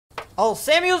Oh,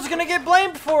 Samuel's gonna get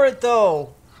blamed for it,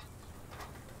 though.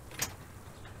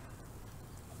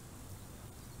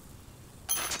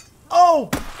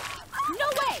 Oh! No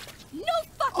way! No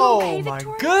fucking way, Oh my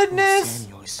Victoria! goodness!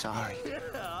 Samuel is sorry.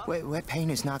 Wet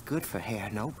paint is not good for hair,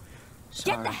 nope.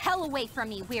 Get Sorry. the hell away from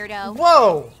me, weirdo!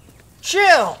 Whoa!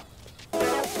 Chill!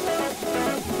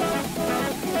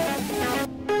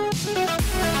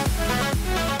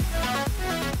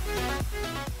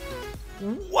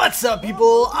 What's up,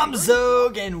 people? I'm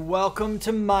Xogue, and welcome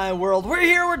to my world. We're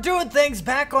here, we're doing things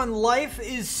back on Life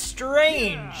is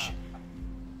Strange.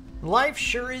 Life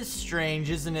sure is strange,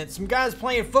 isn't it? Some guys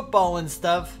playing football and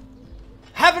stuff.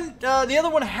 The other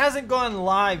one hasn't gone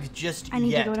live just yet. I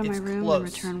need to go to my It's room close.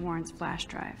 and return Warren's flash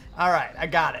drive. Alright, I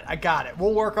got it.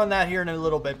 We'll work on that here in a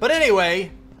little bit. But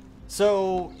anyway,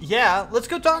 so, yeah, let's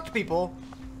go talk to people.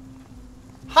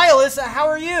 Hi, Alyssa, how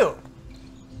are you?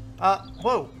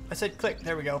 Whoa, I said click,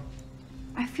 there we go.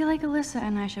 I feel like Alyssa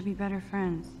and I should be better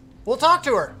friends. We'll talk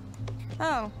to her.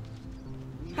 Oh.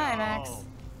 Hi, Max.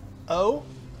 Oh?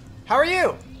 How are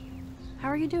you? How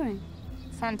are you doing?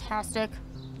 Fantastic.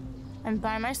 I'm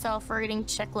by myself reading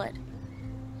Chicklet.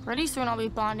 Pretty soon I'll be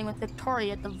bonding with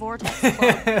Victoria at the Vortex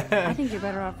Club. I think you're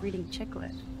better off reading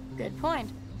Chicklet. Good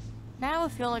point. Now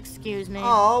if you'll excuse me.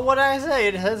 Oh, what did I say?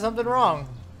 It has something wrong.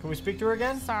 Can we speak to her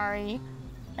again? Sorry.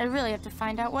 I really have to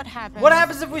find out what happened. What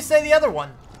happens if we say the other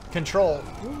one? Control.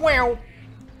 Wow.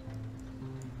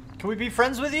 Can we be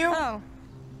friends with you? Oh.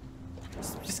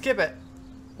 Just skip it.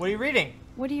 What are you reading?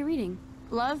 What are you reading?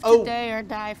 Love Oh. today or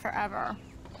die forever.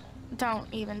 Don't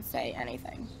even say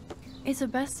anything. It's a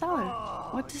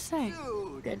bestseller. What to say?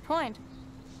 Good point.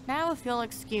 Now if you'll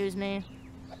excuse me.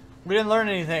 We didn't learn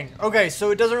anything. Okay,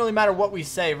 so it doesn't really matter what we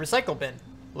say. Recycle bin.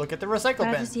 Look at the recycle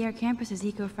Glad bin. to see our campus is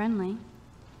eco-friendly.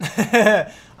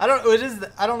 I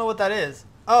don't know what that is.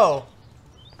 Oh,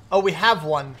 we have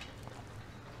one.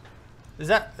 Is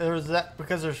that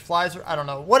because there's flies? I don't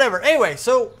know. Whatever. Anyway,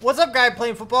 so what's up, guy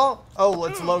playing football? Oh,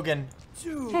 it's Logan.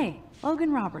 Hey,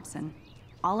 Logan Robertson.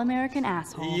 All-American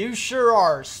asshole. You sure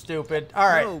are, stupid. All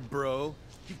right. No, bro.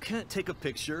 You can't take a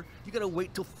picture. You gotta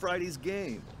wait till Friday's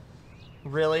game.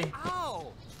 Really?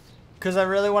 Ow! Because I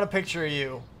really want a picture of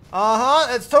you. Uh-huh.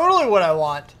 That's totally what I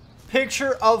want.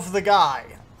 Picture of the guy.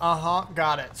 Uh-huh.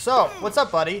 Got it. So, what's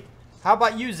up, buddy? How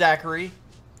about you, Zachary?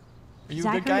 Are you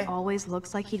a good guy? Zachary always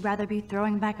looks like he'd rather be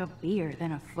throwing back a beer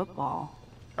than a football.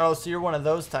 Oh, so you're one of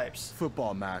those types.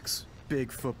 Football, Max.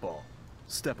 Big football.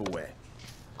 Step away.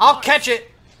 I'll catch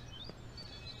it!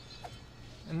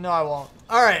 No, I won't.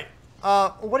 Alright.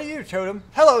 What are you, Totem?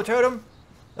 Hello, Totem.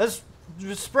 Let's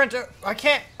just sprint. I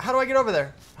can't. How do I get over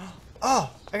there?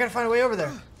 Oh, I gotta find a way over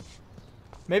there.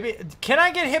 Maybe. Can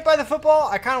I get hit by the football?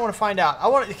 I kind of want to find out.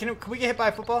 Can we get hit by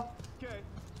a football? Okay.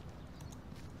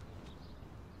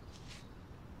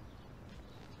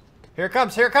 Here it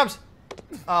comes. Here it comes.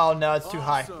 Oh, no, it's too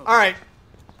high. Alright.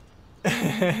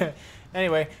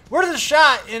 Anyway, where's the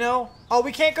shot, you know? Oh,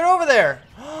 we can't get over there.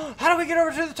 How do we get over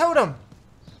to the totem?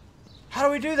 How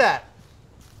do we do that?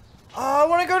 Oh, I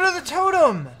want to go to the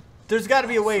totem. There's got to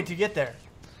be a way to get there.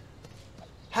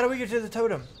 How do we get to the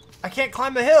totem? I can't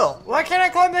climb the hill. Why can't I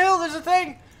climb the hill? There's a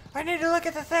thing. I need to look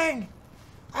at the thing.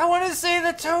 I want to see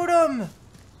the totem.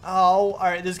 Oh, all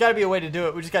right. There's got to be a way to do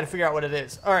it. We just got to figure out what it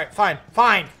is. All right, fine.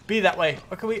 Fine. Be that way.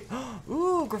 What can we...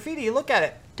 Ooh, graffiti. Look at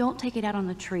it. Don't take it out on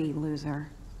the tree, loser.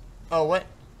 Oh, what?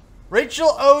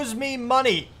 Rachel owes me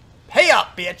money. Pay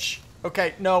up, bitch.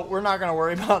 Okay, no, we're not going to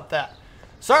worry about that.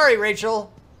 Sorry,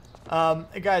 Rachel.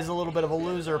 The guy's a little bit of a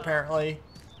loser, apparently.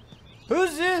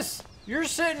 Who's this? You're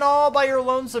sitting all by your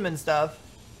lonesome and stuff.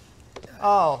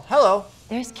 Oh, hello.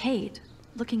 There's Kate,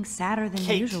 looking sadder than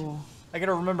Kate. usual. I got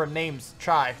to remember names.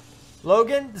 Try.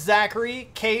 Logan, Zachary,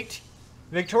 Kate.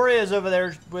 Victoria is over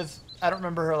there with... I don't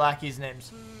remember her lackeys'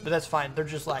 names. But that's fine. They're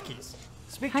just lackeys.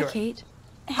 Speak to Hi, her. Kate.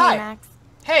 Hey, Hi. Max.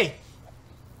 Hey.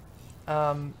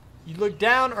 You look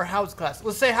down or how was class?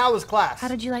 Let's say how was class. How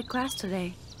did you like class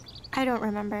today? I don't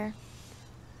remember.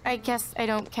 I guess I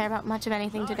don't care about much of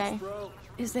anything today.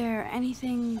 Is there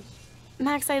anything...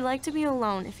 Max, I'd like to be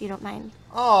alone if you don't mind.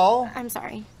 Oh. I'm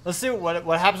sorry. Let's see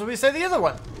what happens when we say the other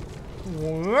one.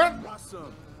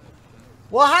 Awesome.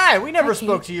 Well, hi. We never Hi,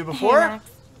 spoke Kate. to you Hey, before. Max.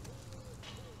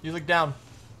 You look down.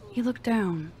 You look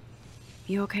down.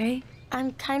 You okay?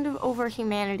 I'm kind of over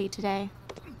humanity today.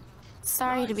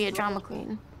 Sorry to be a drama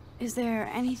queen. Is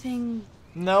there anything...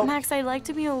 No. Max, I'd like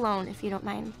to be alone if you don't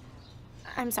mind.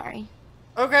 I'm sorry.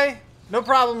 Okay. No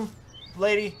problem,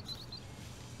 lady.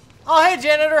 Oh, hey,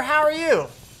 janitor. How are you?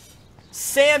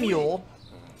 Samuel.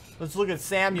 Let's look at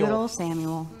Samuel. Good old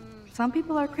Samuel. Some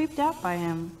people are creeped out by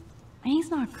him. He's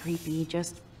not creepy,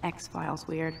 just X-Files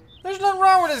weird. There's nothing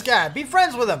wrong with this guy. Be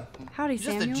friends with him. Howdy, He's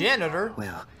just Samuel. a janitor.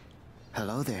 Well,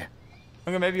 hello there.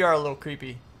 Okay, maybe you are a little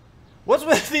creepy. What's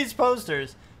with these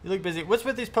posters? You look busy. What's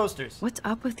with these posters? What's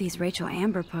up with these Rachel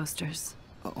Amber posters?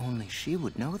 Well, only she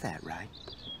would know that, right?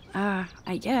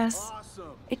 I guess.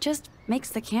 It just makes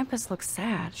the campus look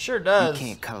sad. Sure You does.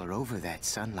 can't color over that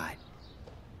sunlight.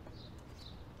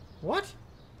 What?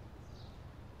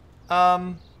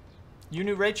 You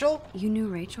knew Rachel? You knew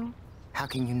Rachel? How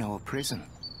can you know a prism?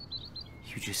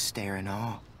 You just stare in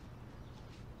awe.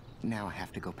 Now I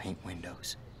have to go paint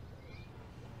windows.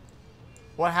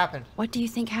 What happened? What do you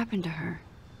think happened to her?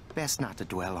 Best not to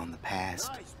dwell on the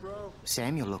past.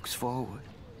 Samuel looks forward,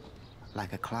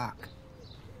 like a clock.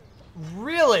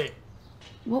 Really?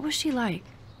 What was she like?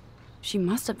 She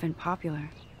must have been popular.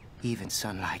 Even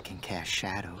sunlight can cast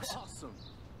shadows.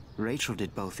 Rachel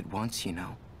did both at once, you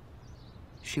know.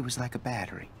 She was like a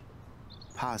battery,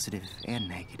 positive and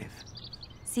negative.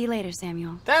 See you later,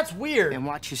 Samuel. That's weird. And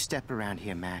watch your step around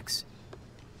here, Max.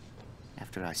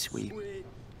 After I sweep,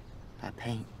 I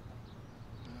paint.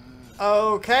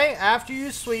 Okay, after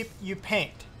you sweep, you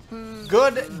paint.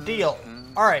 Good deal.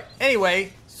 Alright,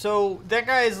 anyway, so that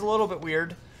guy is a little bit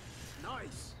weird.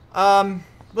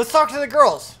 Let's talk to the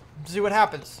girls. See what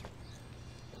happens.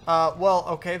 Well,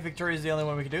 okay, Victoria's the only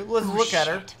one we can do. Let's look at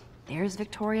her. There's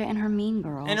Victoria and her mean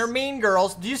girls. And her mean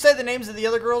girls. Do you say the names of the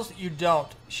other girls? You don't.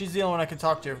 She's the only one I can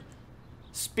talk to.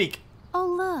 Speak. Oh,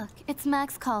 look. It's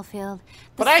Max Caulfield. The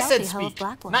But I said stealthy hoe of speak,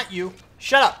 Blackwell. not you.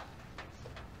 Shut up.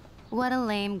 What a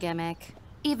lame gimmick.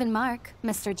 Even Mark,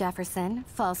 Mr. Jefferson,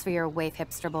 falls for your wave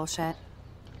hipster bullshit.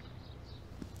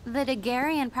 The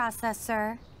Daguerrean process,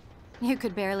 sir. You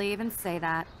could barely even say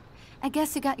that. I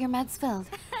guess you got your meds filled.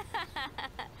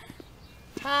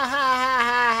 Ha ha ha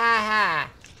ha ha ha.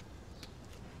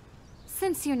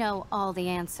 Since you know all the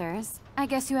answers, I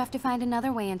guess you have to find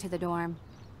another way into the dorm.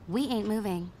 We ain't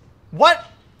moving. What? Oh,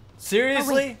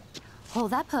 Seriously? wait.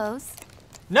 Hold that pose.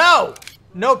 No!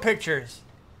 No pictures.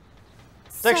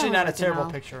 It's actually So not a terrible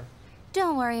original. picture.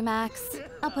 Don't worry, Max.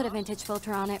 I'll put a vintage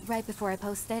filter on it right before I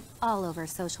post it all over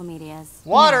social medias.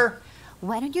 Water!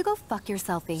 Why don't you go fuck your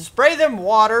selfie? Spray them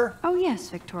water. Oh yes,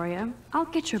 Victoria. I'll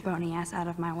get your bony ass out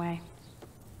of my way.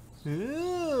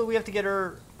 Ooh, we have to get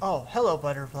her. Oh, hello,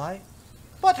 butterfly.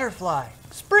 Butterfly.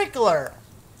 Sprinkler.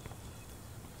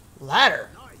 Ladder.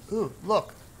 Ooh,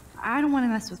 look. I don't want to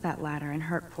mess with that ladder and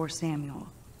hurt poor Samuel.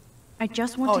 I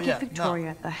just want Oh, to yeah, get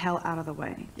Victoria the hell out of the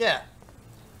way. Yeah.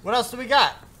 What else do we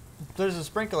got? There's a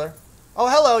sprinkler. Oh,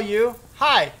 hello, you.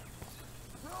 Hi.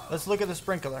 Let's look at the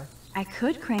sprinkler. I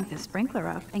could crank the sprinkler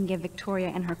up and give Victoria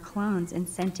and her clones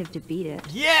incentive to beat it.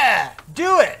 Yeah,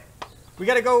 do it. We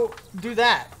gotta go do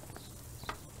that.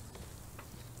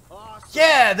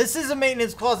 Yeah, this is a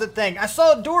maintenance closet thing. I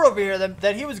saw a door over here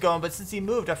that he was going, but since he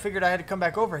moved, I figured I had to come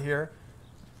back over here.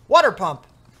 Water pump.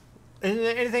 Is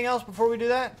there anything else before we do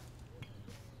that?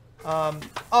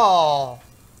 Oh.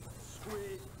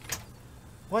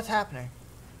 What's happening?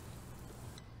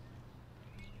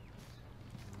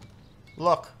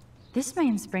 Look. This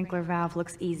main sprinkler valve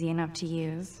looks easy enough to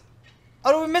use.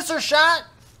 Oh, did we miss our shot?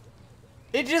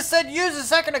 It just said use a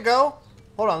second ago.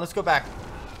 Hold on, let's go back.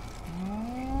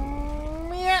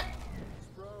 Yeah.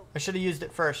 I should have used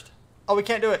it first. Oh, we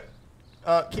can't do it.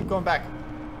 Keep going back.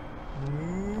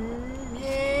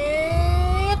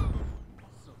 Yeah.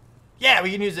 Yeah,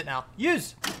 we can use it now.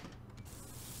 Use.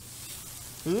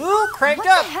 Ooh, cranked What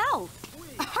up. the hell?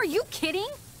 Are you kidding?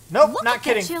 Nope, Look not at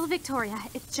kidding. that. Chill, Victoria.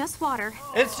 It's just water.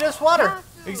 It's just water. Yeah,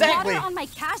 Exactly. Water on my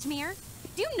cashmere.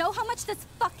 Do you know how much this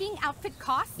fucking outfit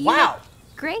costs? Wow.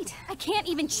 Great. I can't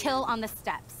even chill on the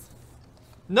steps.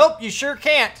 Nope, you sure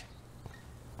can't.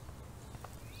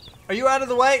 Are you out of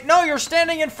the way? No, you're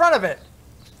standing in front of it.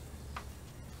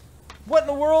 What in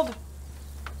the world?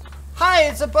 Hi,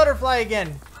 it's a butterfly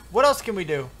again. What else can we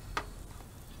do?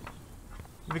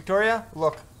 Victoria,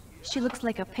 look. She looks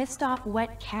like a pissed off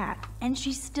wet cat, and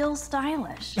she's still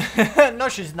stylish. No,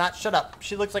 she's not. Shut up.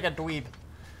 She looks like a dweeb.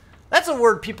 That's a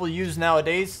word people use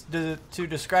nowadays to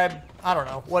describe, I don't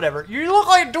know, whatever. You look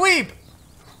like a dweeb.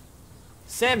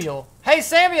 Samuel. Hey,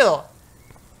 Samuel.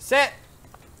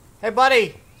 Hey,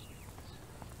 buddy.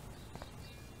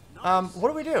 What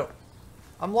do we do?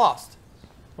 I'm lost.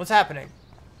 What's happening?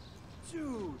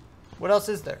 What else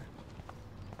is there?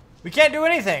 We can't do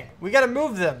anything. We gotta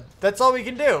move them. That's all we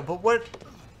can do. But what?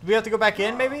 Do we have to go back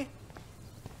in, maybe?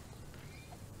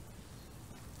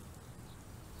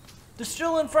 They're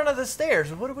still in front of the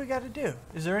stairs. What do we gotta do?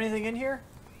 Is there anything in here?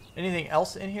 Anything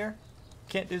else in here?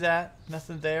 Can't do that.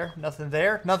 Nothing there. Nothing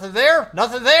there. Nothing there.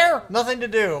 Nothing there. Nothing to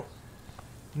do.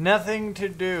 Nothing to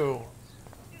do.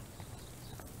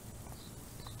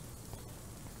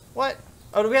 What?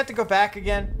 Oh, do we have to go back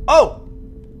again? Oh!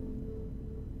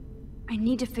 I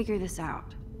need to figure this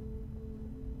out.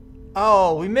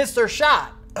 Oh, we missed our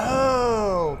shot.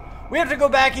 Oh. We have to go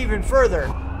back even further.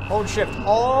 Hold shift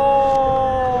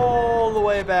all the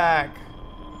way back.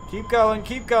 Keep going,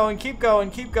 keep going, keep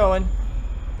going, keep going.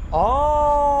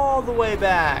 All the way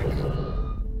back.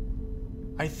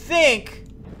 I think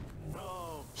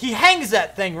he hangs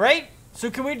that thing, right? So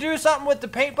can we do something with the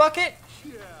paint bucket?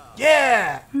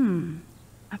 Yeah.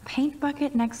 A paint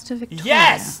bucket next to Victoria.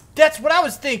 Yes, that's what I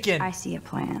was thinking. I see a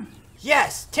plan.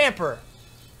 Yes, tamper.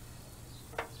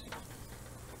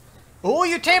 Oh,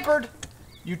 you tampered.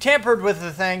 You tampered with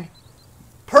the thing.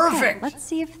 Perfect. Okay, let's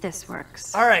see if this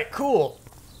works. All right, cool.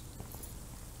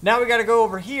 Now we got to go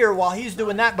over here while he's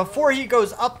doing that. Before he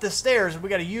goes up the stairs, we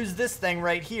got to use this thing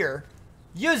right here.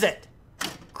 Use it.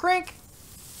 Crink.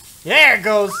 There it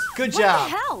goes. Good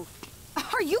job. What the hell?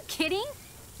 Are you kidding?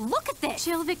 Look at this.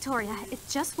 Chill, Victoria.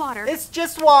 It's just water. It's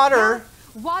just water.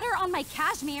 Water on my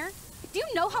cashmere. Do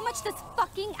you know how much this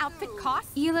fucking outfit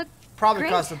costs? You look Probably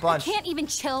great. cost a bunch. I can't even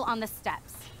chill on the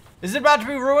steps. Is it about to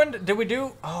be ruined? Did we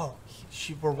do? Oh,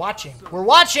 we're watching. We're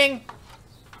watching.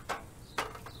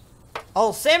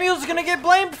 Oh, Samuel's gonna get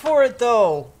blamed for it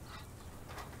though.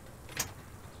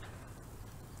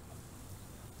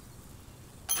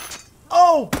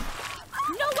 Oh!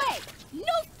 No way!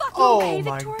 No fucking Oh way,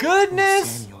 my Victoria!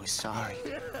 goodness! Samuel is sorry.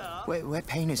 Wet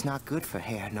paint is not good for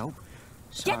hair, nope.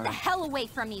 Get Sorry. the hell away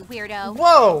from me, weirdo!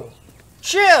 Whoa!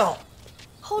 Chill!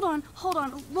 Hold on, hold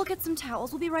on. We'll get some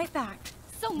towels. We'll be right back.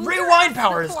 So move your Rewind ass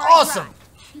power is before I awesome!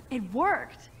 drive. It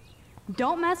worked.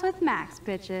 Don't mess with Max,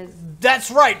 bitches.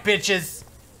 That's right, bitches!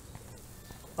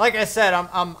 Like I said,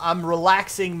 I'm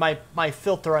relaxing my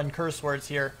filter on curse words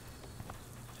here.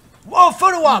 Whoa,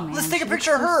 photo op! Man, Let's take a she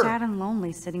picture of looks so her! sad and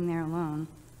lonely sitting there alone.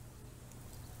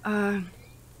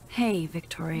 Hey,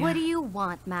 Victoria. What do you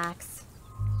want, Max?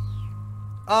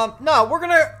 No, we're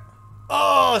gonna...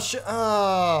 Oh,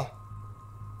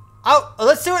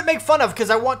 let's see what make fun of, because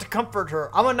I want to comfort her.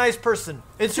 I'm a nice person.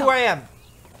 It's who I am.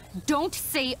 Don't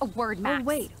say a word, Max. Oh,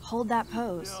 wait. Hold that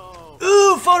pose.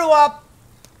 Ooh, photo op!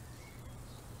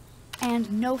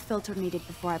 And no filter needed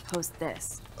before I post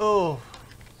this. Oh.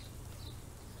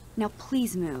 Now,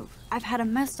 please move. I've had a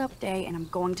messed up day, and I'm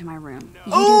going to my room.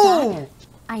 You do Oh! that?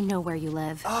 I know where you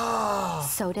live. Oh.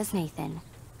 So does Nathan.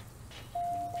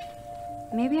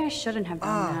 Maybe I shouldn't have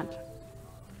done that.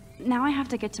 Now I have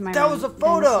to get to my That room. was a then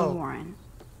photo. see Warren.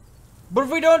 But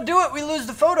if we don't do it, we lose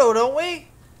the photo, don't we?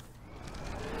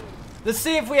 Let's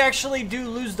see if we actually do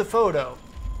lose the photo.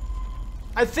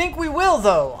 I think we will,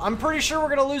 though. I'm pretty sure we're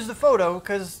going to lose the photo,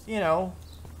 because, you know...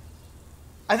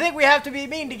 I think we have to be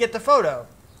mean to get the photo.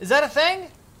 Is that a thing?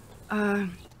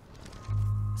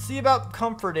 See about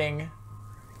comforting.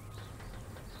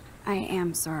 I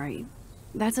am sorry.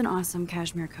 That's an awesome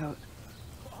cashmere coat.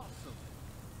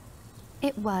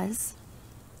 It was.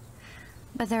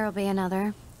 But there'll be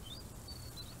another.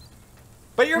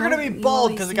 But you're Well, going to be you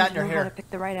bald always because it seem got to in your know how to hair. pick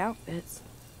the right outfits.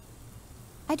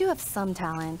 I do have some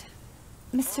talent.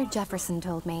 Mr. Jefferson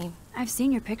told me. I've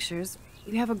seen your pictures.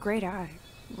 You have a great eye.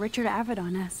 Richard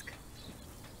Avedon-esque.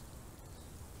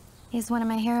 He's one of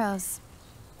my heroes.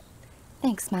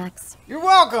 Thanks, Max. You're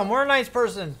welcome. We're a nice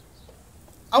person.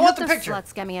 I want the hope picture. Those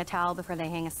sluts get me a towel before they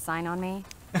hang a sign on me.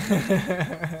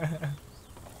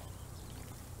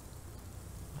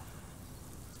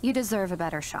 You deserve a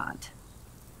better shot.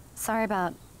 Sorry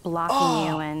about blocking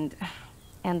you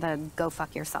and the go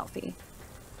fuck your selfie.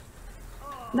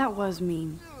 That was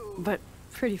mean, but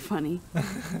pretty funny.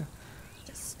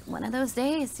 Just one of those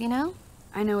days, you know?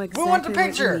 I know exactly want the what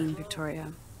picture. you mean,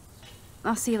 Victoria.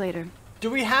 I'll see you later. Do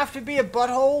we have to be a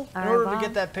butthole in order to Bob.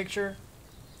 get that picture?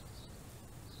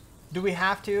 Do we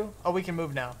have to? Oh, we can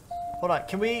move now. Hold on.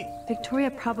 Can we... Victoria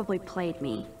probably played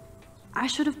me. I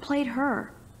should have played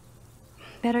her.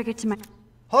 Better get to my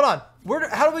Hold on.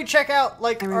 How do we check out,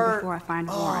 like, room our... before I find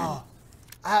Warren.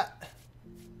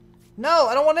 No,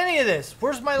 I don't want any of this.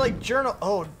 Where's my, like, journal?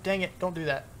 Oh, dang it. Don't do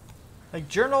that. Like,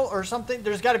 journal or something?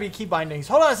 There's got to be key bindings.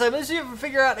 Hold on a second. Let's see if we can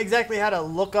figure out exactly how to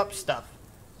look up stuff.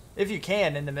 If you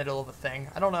can in the middle of a thing.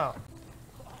 I don't know.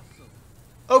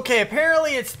 Okay,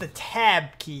 apparently it's the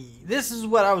tab key. This is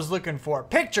what I was looking for.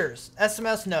 Pictures.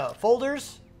 SMS, no.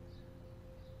 Folders.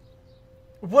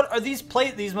 What are these?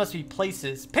 These must be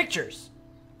places. Pictures.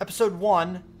 Episode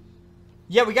 1.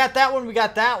 Yeah, we got that one. We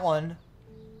got that one.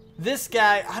 This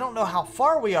guy, I don't know how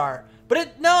far we are.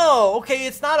 But no, okay,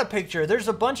 it's not a picture. There's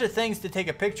a bunch of things to take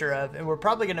a picture of, and we're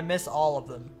probably going to miss all of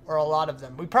them, or a lot of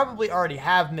them. We probably already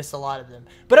have missed a lot of them.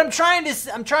 But I'm trying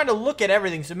to look at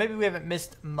everything, so maybe we haven't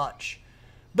missed much.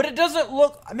 But it doesn't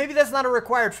look... Maybe that's not a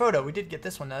required photo. We did get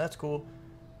this one now. That's cool.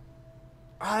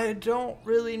 I don't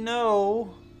really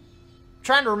know. I'm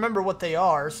trying to remember what they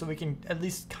are so we can at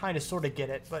least kind of sort of get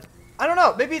it. But I don't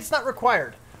know. Maybe it's not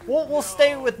required. We'll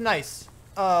stay with nice.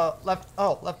 Left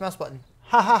mouse button.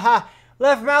 Ha ha ha.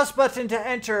 Left mouse button to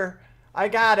enter. I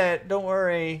got it. Don't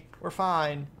worry. We're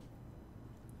fine.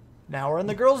 Now we're in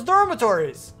the girls'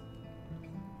 dormitories.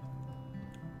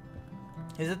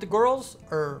 Is it the girls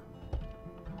or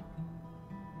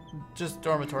just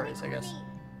dormitories, I guess?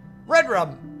 Red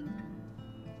rum.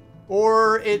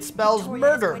 Or it spells Victoria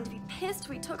murder. is going to be pissed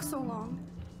we took so long.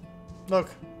 Look.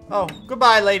 Oh,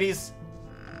 goodbye, ladies.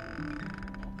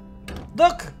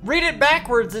 Look, read it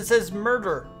backwards. It says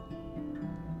murder.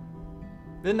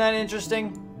 Isn't that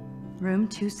interesting? Room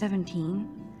 217?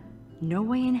 No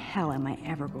way in hell am I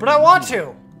ever going. But I want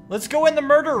to. Let's go in the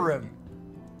murder room.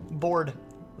 Bored.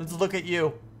 Let's look at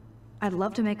you. I'd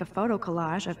love to make a photo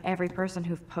collage of every person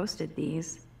who've posted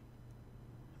these.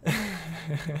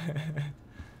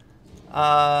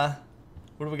 What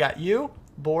do we got? You?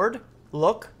 Bored?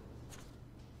 Look.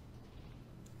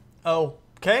 Oh,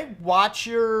 okay. Watch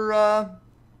your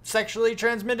sexually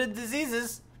transmitted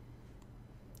diseases.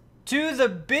 To the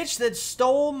bitch that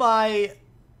stole my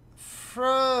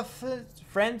Frensu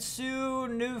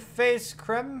new face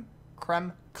creme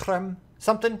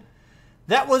something.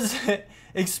 That was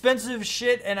expensive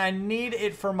shit and I need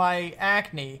it for my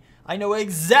acne. I know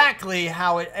exactly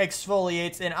how it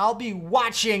exfoliates and I'll be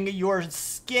watching your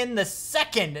skin the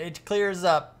second it clears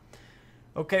up.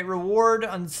 Okay, reward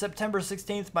on September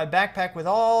 16th, my backpack with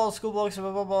all school books,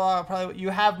 blah, blah, blah. Probably, you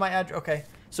have my address. Okay,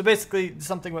 so basically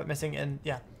something went missing and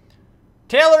yeah.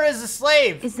 Taylor is a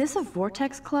slave. Is this a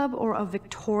Vortex Club or a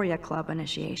Victoria Club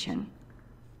initiation?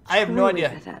 I have no Truly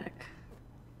idea. Pathetic.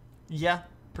 Yeah,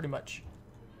 pretty much.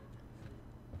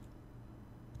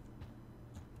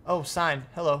 Oh, sign.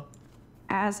 Hello.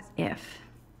 As if.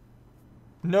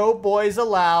 No boys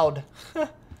allowed.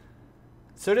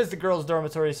 So does the girls'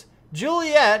 dormitories.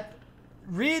 Juliet,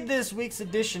 read this week's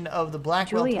edition of the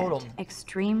Blackwell Juliet, Totem.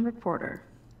 extreme reporter.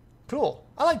 Cool.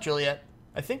 I like Juliet.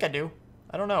 I think I do.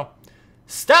 I don't know.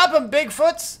 Stop 'em,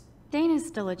 Bigfoots! Dana's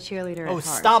still a cheerleader Oh, at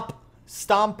heart. stomp.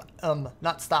 Stomp 'em.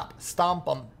 Not stop. Stomp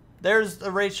 'em. There's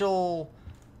the Rachel...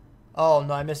 Oh,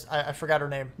 no, I forgot her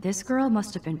name. This girl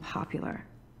must have been popular.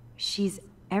 She's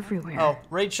everywhere. Oh,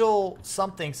 Rachel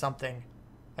something something.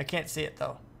 I can't see it,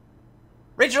 though.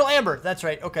 Rachel Amber. That's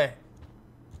right. Okay.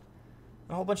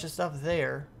 A whole bunch of stuff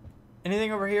there.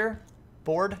 Anything over here?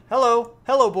 Board? Hello.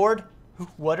 Hello, board.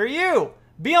 What are you?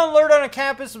 Be on alert on a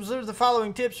campus. Observe the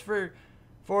following tips for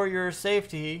your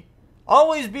safety.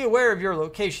 Always be aware of your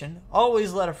location.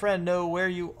 Always let a friend know where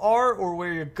you are or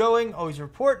where you're going. Always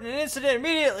report an incident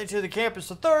immediately to the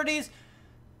campus authorities.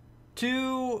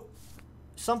 To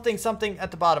something something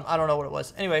at the bottom. I don't know what it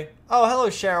was. Anyway. Oh, hello,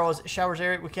 showers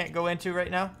area we can't go into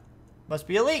right now. Must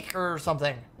be a leak or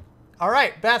something. All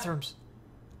right, bathrooms.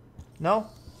 No?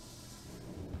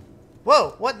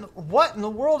 Whoa, what in the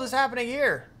world is happening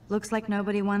here? Looks like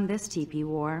nobody won this TP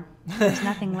war. There's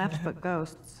nothing left but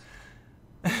ghosts.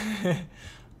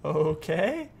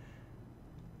 Okay.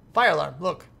 Fire alarm,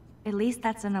 look. At least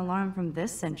that's an alarm from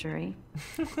this century.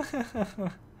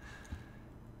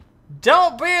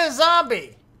 Don't be a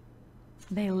zombie.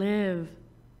 They live.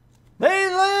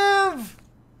 They live.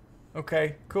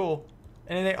 Okay, cool.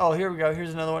 Anything? Oh, here we go.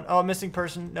 Here's another one. Oh, missing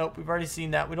person. Nope, we've already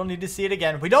seen that. We don't need to see it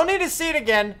again. We don't need to see it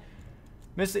again.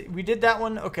 We did that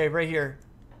one. Okay, right here.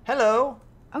 Hello.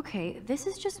 Okay, this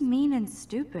is just mean and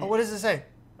stupid. Oh, what does it say?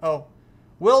 Oh.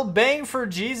 Will bang for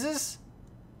Jesus?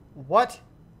 What?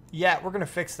 Yeah, we're gonna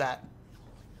fix that.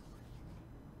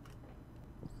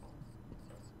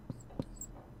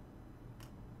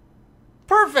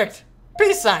 Perfect!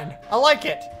 Peace sign. I like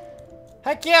it.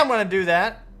 Heck yeah, I'm gonna do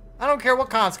that. I don't care what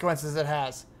consequences it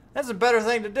has. That's a better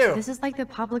thing to do. This is like the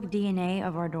public DNA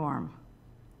of our dorm.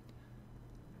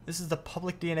 This is the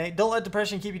public DNA. Don't let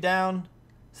depression keep you down.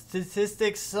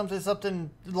 Statistics,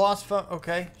 something, lost phone.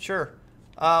 Okay, sure.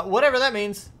 Whatever that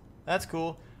means. That's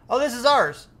cool. Oh, this is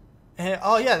ours.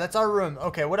 Oh, yeah, that's our room.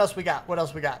 Okay, what else we got? What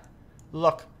else we got?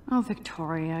 Look. Oh,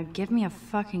 Victoria, give me a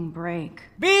fucking break.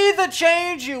 Be the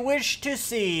change you wish to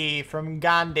see from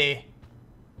Gandhi.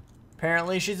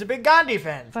 Apparently, she's a big Gandhi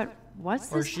fan. But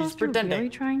what's Or this she's poster pretending. really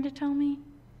trying to tell me?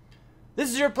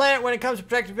 This is your planet when it comes to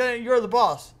protecting planet. You're the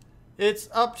boss. It's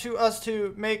up to us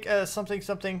to make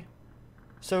something.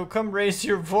 So come raise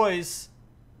your voice.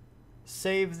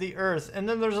 Save the Earth. And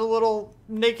then there's a little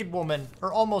naked woman,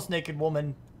 or almost naked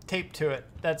woman, taped to it.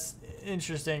 That's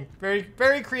interesting. Very,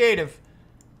 very creative.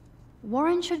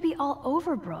 Warren should be all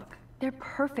over Brooke. They're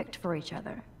perfect for each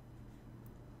other.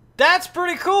 That's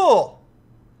pretty cool.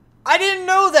 I didn't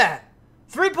know that.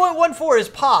 3.14 is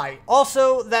pi.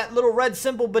 Also, that little red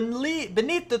symbol beneath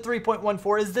the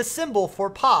 3.14 is the symbol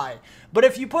for pi. But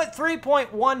if you put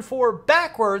 3.14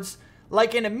 backwards,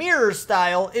 like in a mirror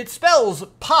style, it spells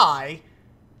pi.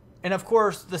 And of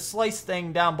course, the slice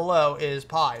thing down below is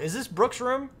pi. Is this Brooke's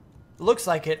room? Looks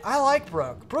like it. I like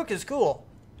Brooke. Brooke is cool.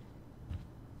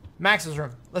 Max's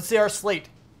room. Let's see our slate.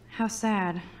 How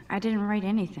sad. I didn't write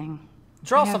anything.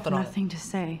 Draw I have something on it. nothing to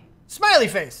say. Smiley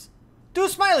face. Do a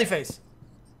smiley face.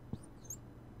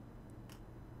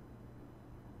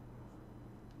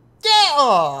 Yeah!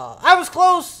 Aw, I was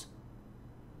close.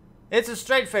 It's a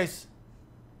straight face.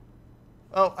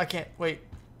 Oh, I can't. Wait.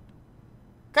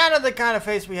 Kind of the kind of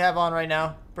face we have on right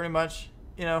now. Pretty much.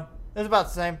 You know, it's about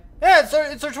the same. Yeah,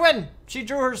 it's her twin. She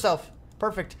drew herself.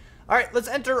 Perfect. All right, let's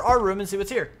enter our room and see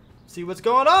what's here. See what's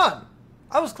going on.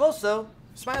 I was close, though.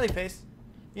 Smiley face.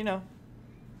 You know.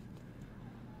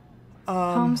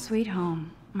 Home sweet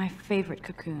home. My favorite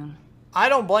cocoon. I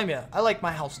don't blame you. I like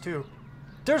my house, too.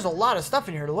 There's a lot of stuff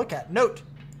in here to look at. Note.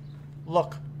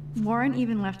 Look. Warren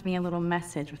even left me a little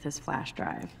message with his flash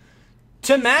drive.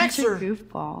 To Max Such a or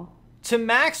goofball. To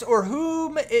Max or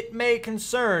whom it may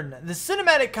concern, the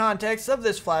cinematic contexts of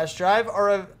this flash drive are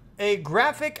of a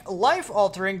graphic,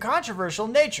 life-altering, controversial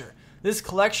nature. This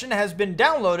collection has been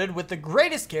downloaded with the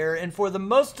greatest care and for the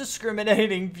most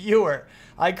discriminating viewer.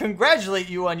 I congratulate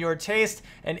you on your taste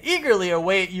and eagerly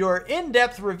await your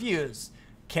in-depth reviews.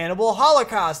 Cannibal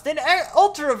Holocaust and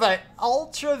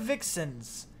Ultra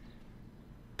Vixens.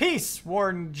 Peace,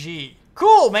 Warren G.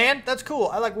 Cool, man. That's cool.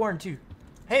 I like Warren, too.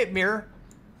 Hey, mirror.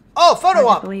 Oh, photo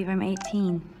op. I believe I'm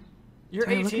 18. You're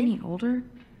Do I 18? look any older?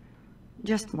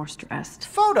 Just more stressed.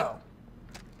 Photo.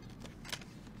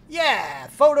 Yeah,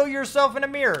 photo yourself in a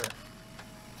mirror.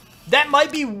 That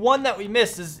might be one that we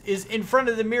missed. Is in front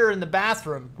of the mirror in the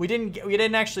bathroom. We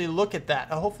didn't actually look at that.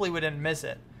 Hopefully we didn't miss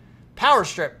it. Power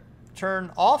strip.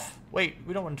 Turn off. Wait,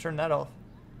 we don't want to turn that off.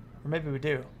 Or maybe we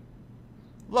do.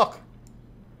 Look.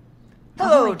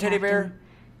 Hello, Ahoy, teddy bear. Captain.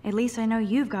 At least I know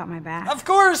you've got my back. Of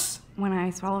course. When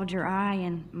I swallowed your eye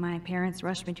and my parents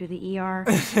rushed me to the ER,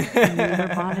 we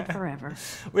were bonded forever.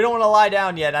 We don't want to lie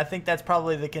down yet. I think that's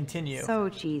probably the continue. So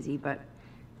cheesy, but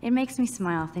it makes me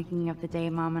smile thinking of the day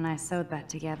Mom and I sewed that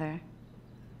together.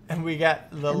 And we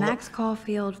got the Max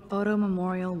Caulfield Photo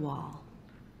Memorial Wall.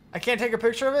 I can't take a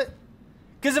picture of it?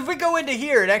 Because if we go into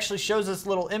here, it actually shows us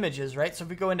little images, right? So if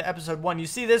we go into episode 1, you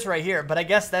see this right here. But I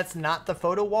guess that's not the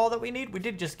photo wall that we need. We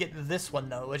did just get this one,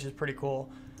 though, which is pretty cool.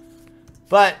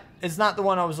 But it's not the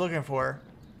one I was looking for.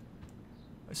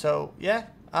 So, yeah,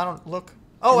 I don't look.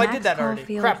 Oh, I did that already.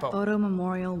 Crapo. Photo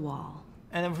Memorial Wall.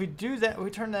 And if we do that, we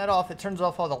turn that off, it turns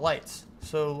off all the lights.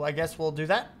 So I guess we'll do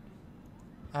that.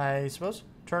 I suppose.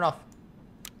 Turn off.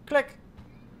 Click.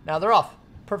 Now they're off.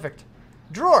 Perfect.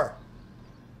 Drawer.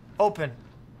 Open.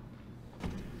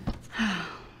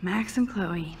 Max and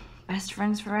Chloe, best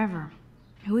friends forever.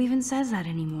 Who even says that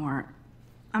anymore?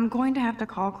 I'm going to have to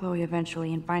call Chloe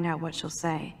eventually and find out what she'll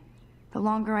say. The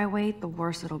longer I wait, the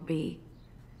worse it'll be.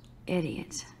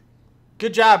 Idiot.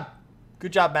 Good job.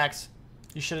 Good job, Max.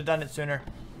 You should have done it sooner.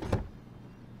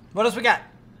 What else we got?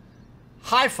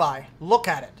 Hi-fi. Look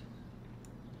at it.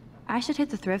 I should hit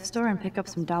the thrift store and pick up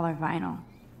some dollar vinyl.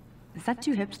 Is that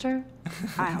too hipster?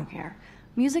 I don't care.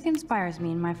 Music inspires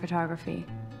me in my photography.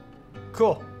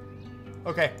 Cool.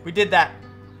 Okay, we did that.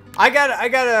 I got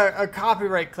a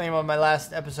copyright claim on my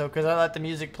last episode because I let the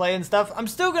music play and stuff. I'm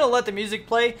still going to let the music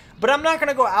play, but I'm not going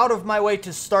to go out of my way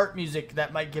to start music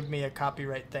that might give me a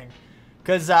copyright thing.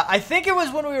 Because I think it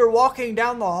was when we were walking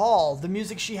down the hall, the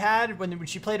music she had, when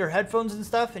she played her headphones and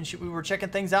stuff, and we were checking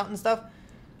things out and stuff.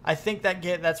 I think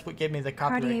that's what gave me the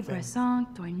copyright thing. Cartier-Bresson,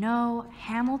 Doisneau,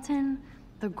 Hamilton,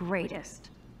 the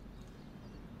greatest.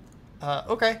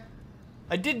 Okay.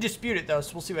 I did dispute it, though,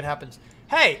 so we'll see what happens.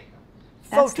 Hey!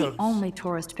 Photos. That's the only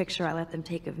tourist picture I let them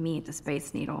take of me at the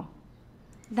Space Needle.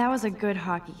 That was a good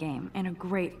hockey game and a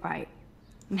great fight.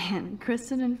 Man,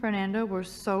 Kristen and Fernando were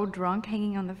so drunk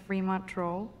hanging on the Fremont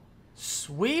Troll.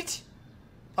 Sweet.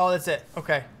 Oh, that's it.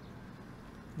 Okay.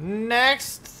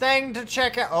 Next thing to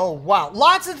check out. Oh, wow.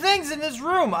 Lots of things in this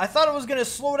room. I thought it was going to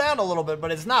slow down a little bit,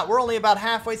 but it's not. We're only about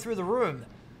halfway through the room.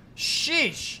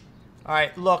 Sheesh. All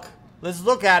right, look. Let's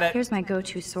look at it. Here's my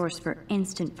go-to source for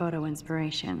instant photo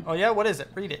inspiration. Oh, yeah? What is it?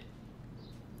 Read it.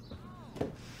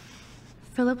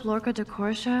 Philip Lorca de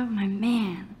Corsia, my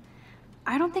man.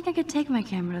 I don't think I could take my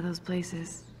camera to those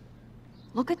places.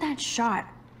 Look at that shot.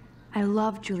 I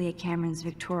love Julia Cameron's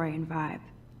Victorian vibe.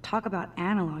 Talk about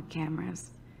analog cameras.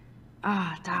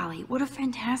 Ah, Dolly, what a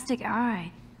fantastic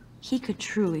eye. He could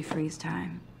truly freeze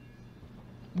time.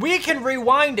 We can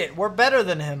rewind it. We're better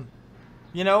than him.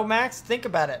 You know, Max? Think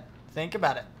about it. Think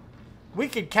about it. We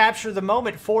could capture the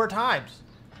moment 4 times.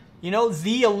 You know,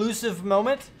 the elusive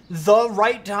moment, the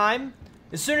right time.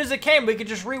 As soon as it came, we could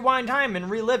just rewind time and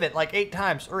relive it like 8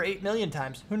 times or 8 million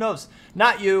times. Who knows?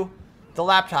 Not you, the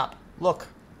laptop. Look.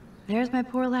 There's my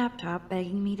poor laptop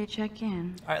begging me to check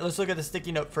in. All right, let's look at the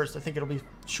sticky note first. I think it'll be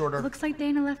shorter. Looks like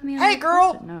Dana left me a Hey,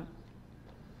 girl! post-it note.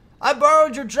 I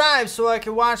borrowed your drive so I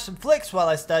can watch some flicks while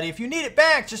I study. If you need it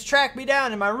back, just track me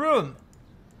down in my room.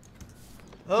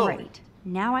 Oh. Great.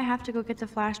 Now I have to go get the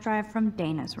flash drive from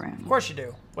Dana's room. Of course you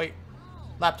do. Wait.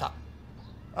 Laptop.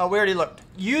 Oh, we already looked.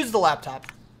 Use the laptop.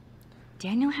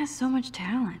 Daniel has so much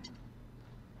talent.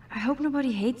 I hope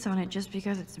nobody hates on it just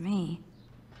because it's me.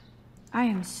 I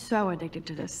am so addicted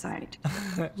to this site.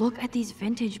 Look at these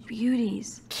vintage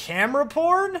beauties. Camera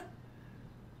porn?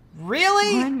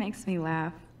 Really? One makes me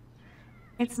laugh.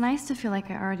 It's nice to feel like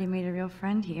I already made a real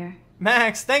friend here.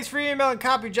 Max, thanks for your email and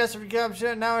copy,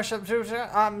 Jessica. Now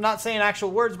I'm not saying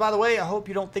actual words, by the way. I hope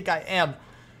you don't think I am.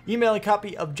 Email a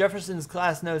copy of Jefferson's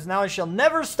class notes. Now I shall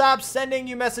never stop sending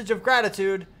you messages of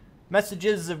gratitude.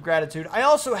 I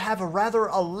also have a rather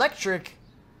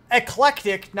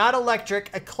eclectic, not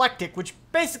electric, eclectic, which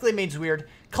basically means weird,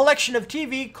 collection of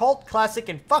TV, cult, classic,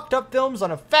 and fucked up films on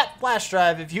a fat flash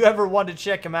drive if you ever want to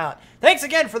check them out. Thanks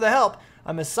again for the help.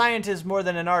 I'm a scientist more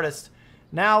than an artist.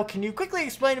 Now, can you quickly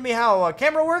explain to me how a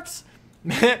camera works?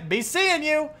 Be seeing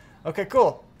you. Okay,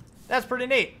 cool. That's pretty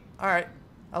neat. All right.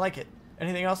 I like it.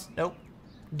 Anything else? Nope.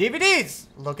 DVDs.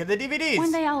 Look at the DVDs.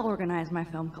 One day I'll organize my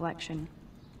film collection.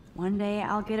 One day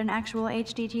I'll get an actual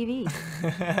HD TV.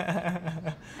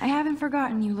 I haven't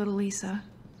forgotten you, little Lisa.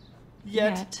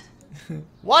 Yet.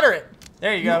 Water it.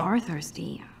 There you go. You are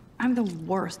thirsty. I'm the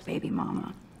worst baby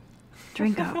mama.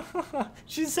 Drink up.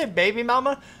 She said baby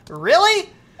mama? Really?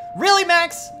 Really,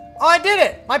 Max? Oh, I did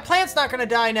it. My plant's not going to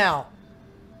die now.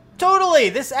 Totally.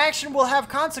 This action will have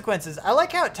consequences. I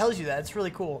like how it tells you that. It's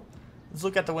really cool. Let's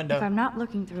look at the window. If I'm not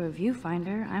looking through a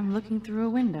viewfinder, I'm looking through a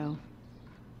window.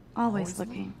 Always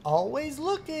looking. Always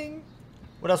looking.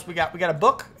 What else we got? We got a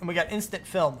book and we got instant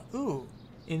film. Ooh,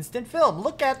 instant film.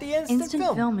 Look at the instant film.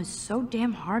 Instant film is so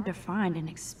damn hard to find and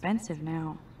expensive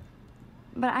now.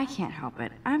 But I can't help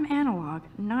it. I'm analog,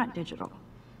 not digital.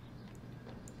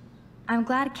 I'm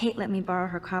glad Kate let me borrow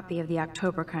her copy of The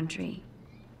October Country.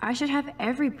 I should have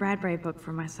every Bradbury book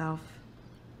for myself.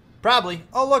 Probably.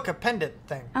 Oh, look, a pendant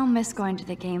thing. I'll miss going to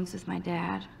the games with my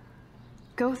dad.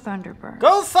 Go Thunderbirds.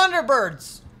 Go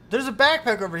Thunderbirds! There's a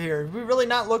backpack over here. Did we really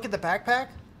not look at the backpack?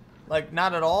 Like,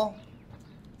 not at all?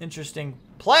 Interesting.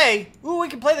 Play? Ooh, we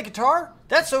can play the guitar?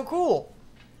 That's so cool.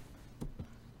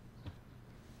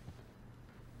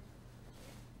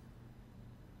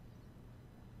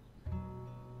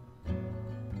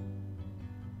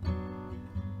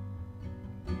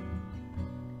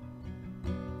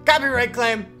 Copyright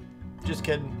claim. Just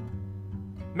kidding.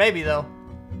 Maybe, though.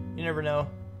 You never know.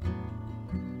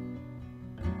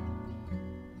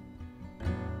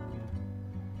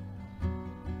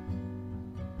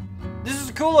 This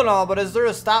is cool and all, but is there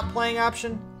a stop playing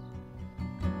option?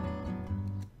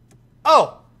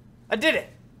 Oh! I did it!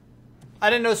 I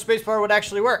didn't know spacebar would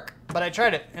actually work, but I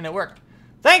tried it, and it worked.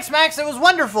 Thanks, Max! It was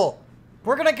wonderful!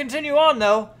 We're gonna continue on,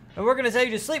 though, and we're gonna tell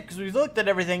you to sleep, because we've looked at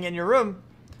everything in your room.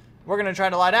 We're gonna try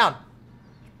to lie down.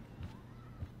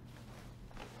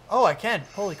 Oh, I can.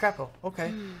 Holy crap.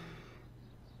 Okay.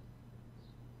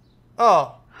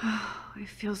 Oh. It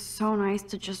feels so nice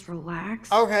to just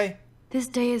relax. Okay. This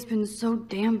day has been so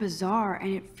damn bizarre,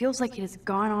 and it feels like it has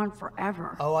gone on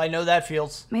forever. Oh, I know that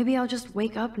feels. Maybe I'll just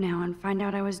wake up now and find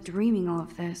out I was dreaming all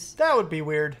of this. That would be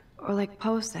weird. Or like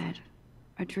Poe said,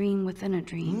 a dream within a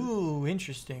dream. Ooh,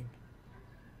 interesting.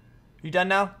 You done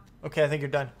now? Okay, I think you're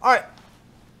done. All right.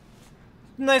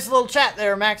 Nice little chat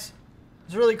there, Max.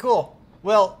 It's really cool.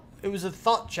 Well, it was a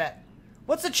thought chat.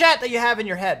 What's the chat that you have in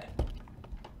your head?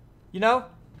 You know?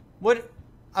 What?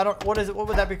 I don't. What is it? What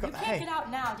would that be called? You can't get out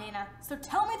now, Dana. So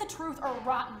tell me the truth or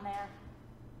rot in there.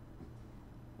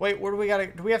 Wait, where do we gotta?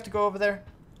 Do we have to go over there?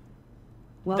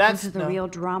 Welcome to the real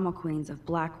drama queens of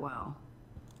Blackwell.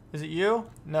 Is it you?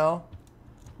 No.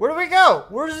 Where do we go?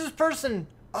 Where's this person?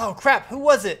 Oh crap! Who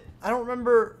was it? I don't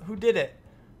remember who did it.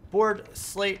 Board,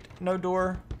 slate, no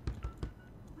door.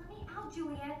 Let me out,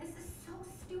 Juliet. This is so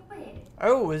stupid.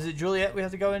 Oh, is it Juliet we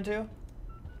have to go into?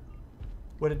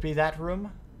 Would it be that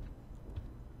room?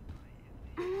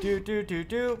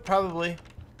 Probably.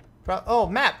 Oh,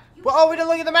 map. Well, oh, we didn't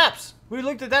look at the maps. We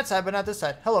looked at that side, but not this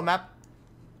side. Hello, map.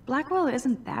 Blackwell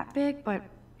isn't that big, but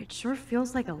it sure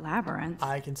feels like a labyrinth.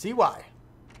 I can see why.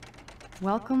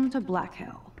 Welcome to Black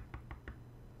Hill.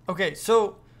 Okay,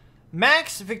 so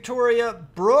Max, Victoria,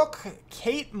 Brooke,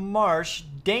 Kate Marsh,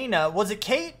 Dana. Was it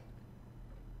Kate?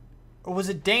 Or was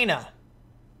it Dana?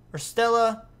 Or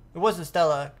Stella? It wasn't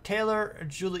Stella. Taylor or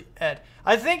Juliet.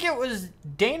 I think it was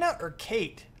Dana or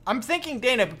Kate. I'm thinking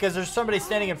Dana because there's somebody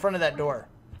standing in front of that door.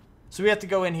 So we have to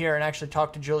go in here and actually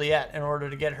talk to Juliet in order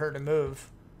to get her to move.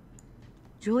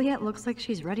 Juliet looks like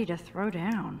she's ready to throw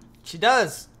down. She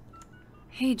does.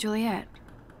 Hey, Juliet.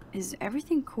 Is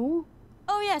everything cool?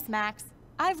 Oh yes, Max.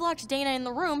 I've locked Dana in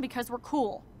the room because we're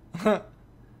cool.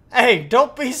 Hey,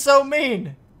 don't be so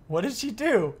mean. What did she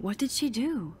do? What did she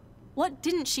do? What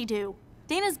didn't she do?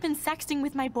 Dana's been sexting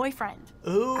with my boyfriend.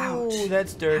 Ooh, Ouch.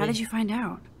 that's dirty. How did you find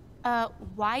out?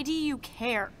 Why do you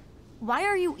care? Why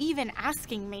are you even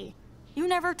asking me? You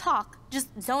never talk, just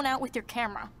zone out with your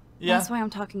camera. Yeah. That's why I'm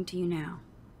talking to you now.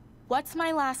 What's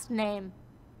my last name?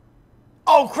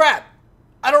 Oh, crap.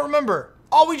 I don't remember.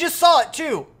 Oh, we just saw it,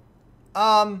 too.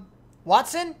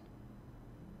 Watson?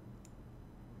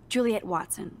 Juliet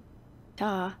Watson.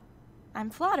 Duh. I'm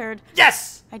flattered.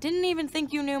 Yes! I didn't even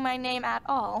think you knew my name at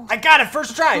all. I got it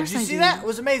first try. Of Did course you I see do. that? It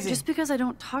was amazing. Just because I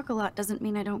don't talk a lot doesn't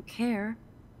mean I don't care.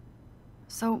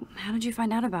 So, how did you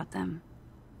find out about them?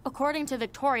 According to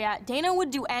Victoria, Dana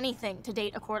would do anything to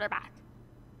date a quarterback.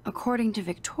 According to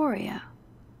Victoria.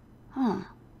 Huh.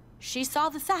 She saw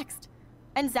the sext,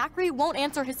 and Zachary won't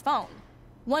answer his phone.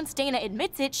 Once Dana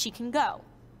admits it, she can go.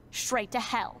 Straight to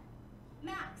hell.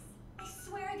 Max, I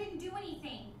swear I didn't do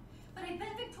anything. But I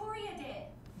bet Victoria did.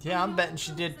 Yeah, I'm betting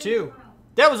she did, too.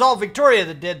 That was all Victoria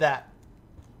that did that.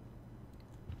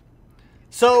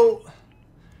 So,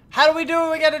 how do we do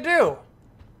what we gotta do?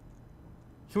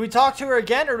 Can we talk to her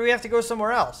again, or do we have to go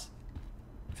somewhere else?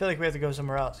 I feel like we have to go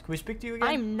somewhere else. Can we speak to you again?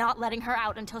 I'm not letting her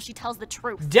out until she tells the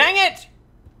truth. Dang it!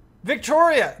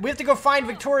 Victoria! We have to go find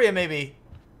Victoria, maybe.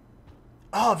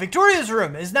 Oh, Victoria's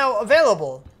room is now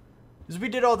available. Because we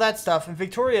did all that stuff, and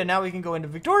Victoria, now we can go into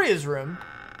Victoria's room.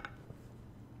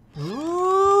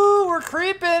 Ooh, we're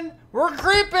creeping! We're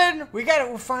creeping!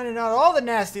 We're finding out all the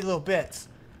nasty little bits.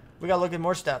 We gotta look at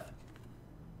more stuff.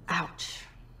 Ouch.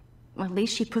 Well, at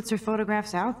least she puts her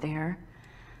photographs out there.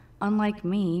 Unlike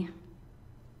me.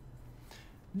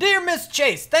 Dear Miss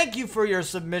Chase, thank you for your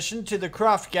submission to the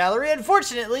Croft Gallery.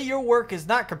 Unfortunately, your work is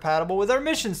not compatible with our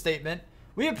mission statement.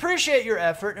 We appreciate your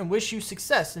effort and wish you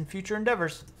success in future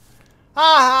endeavors.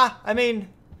 I mean,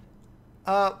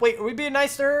 wait, are we being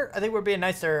nice to her? I think we're being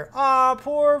nice to her. Ah,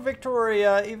 poor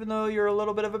Victoria, even though you're a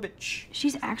little bit of a bitch.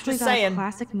 She's actually Just got saying. a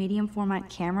classic medium format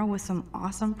camera with some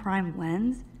awesome prime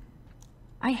lens.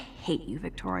 I hate you,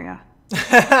 Victoria.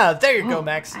 There you go, Oh,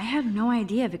 Max. I had no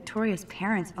idea Victoria's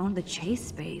parents owned the Chase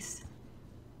space.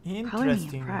 Color me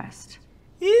Interesting. impressed.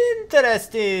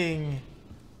 Interesting.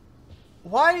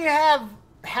 Why do you have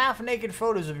half-naked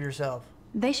photos of yourself?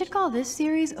 They should call this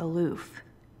series Aloof.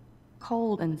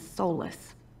 Cold and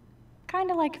soulless.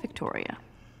 Kinda like Victoria.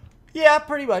 Yeah,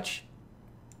 pretty much.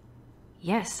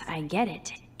 Yes, I get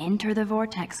it. Enter the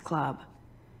Vortex Club.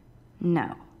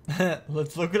 No.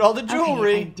 Let's look at all the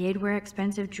jewelry. Okay, if I did wear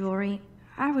expensive jewelry,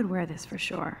 I would wear this for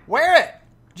sure. Wear it!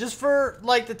 Just for,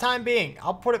 like, the time being.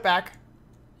 I'll put it back.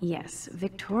 Yes,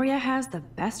 Victoria has the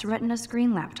best Retina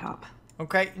screen laptop.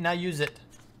 Okay, now use it.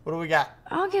 What do we got?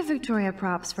 I'll give Victoria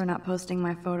props for not posting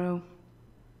my photo.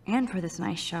 And for this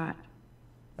nice shot.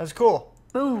 That's cool.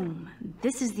 Boom!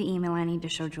 This is the email I need to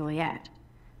show Juliet.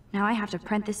 Now I have to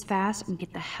print this fast and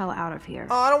get the hell out of here.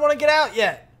 Oh, I don't want to get out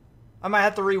yet. I might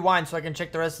have to rewind so I can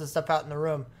check the rest of the stuff out in the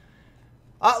room.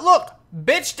 Look!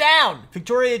 Bitch down!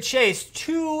 Victoria Chase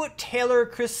to Taylor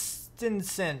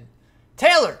Christensen.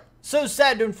 Taylor! So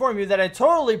sad to inform you that I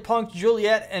totally punked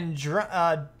Juliet and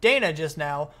Dana just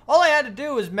now. All I had to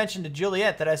do was mention to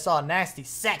Juliet that I saw nasty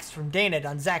sex from Dana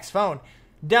on Zach's phone.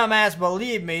 Dumbass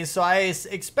believed me, so I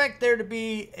expect there to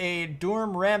be a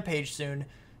dorm rampage soon.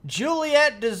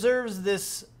 Juliet deserves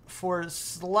this for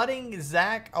slutting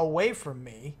Zach away from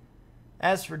me.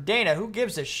 As for Dana, who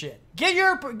gives a shit? Get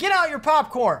out your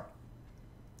popcorn.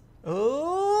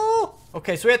 Oh,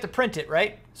 okay. So we have to print it,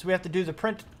 right? So we have to do the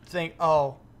print thing.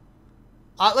 Oh,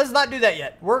 let's not do that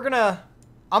yet.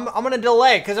 I'm gonna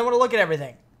delay because I want to look at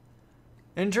everything.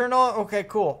 Internal. Okay,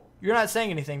 cool. You're not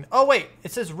saying anything. Oh wait,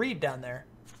 it says read down there.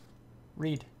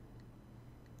 Read.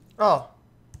 Oh,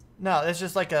 no, that's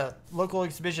just like a local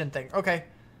exhibition thing. Okay,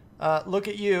 look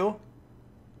at you.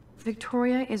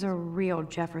 Victoria is a real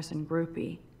Jefferson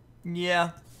groupie.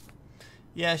 Yeah.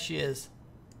 Yeah, she is.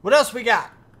 What else we got?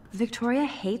 Victoria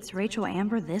hates Rachel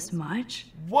Amber this much?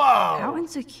 Whoa! How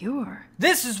insecure.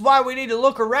 This is why we need to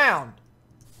look around.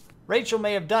 Rachel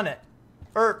may have done it.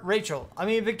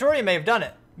 Victoria may have done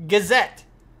it. Gazette.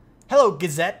 Hello,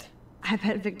 Gazette. I I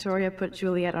bet Victoria put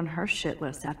Juliet on her shit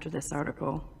list after this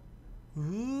article.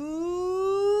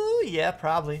 Ooh, yeah,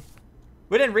 probably.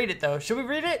 We didn't read it, though. Should we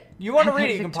read it? You want to read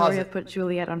it, you can pause Victoria it. put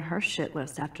Juliet on her shit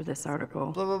list after this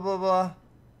article. Blah, blah, blah, blah.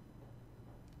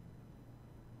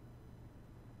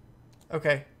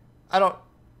 Okay. I don't,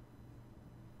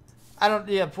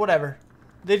 yeah, whatever.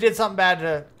 They did something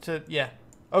bad yeah.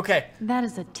 Okay. That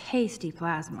is a tasty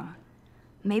plasma.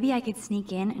 Maybe I could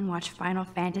sneak in and watch Final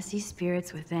Fantasy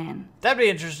Spirits Within. That'd be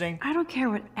interesting. I don't care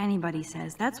what anybody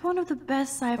says. That's one of the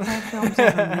best sci-fi films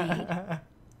ever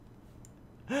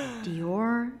made.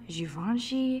 Dior,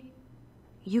 Givenchy.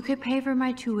 You could pay for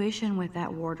my tuition with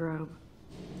that wardrobe.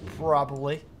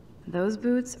 Probably. Those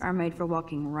boots are made for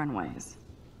walking runways.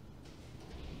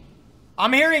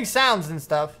 I'm hearing sounds and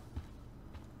stuff.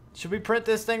 Should we print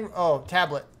this thing? Oh,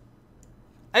 tablet.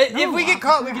 If we get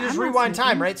caught, we can just rewind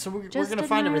time, right? So we're going to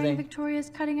find everything. Victoria's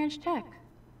cutting-edge tech.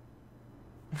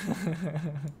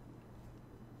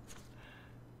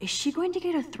 Is she going to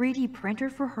get a 3D printer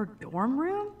for her dorm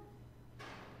room?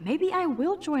 Maybe I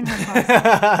will join her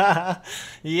class.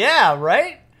 Yeah,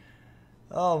 right?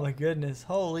 Oh my goodness.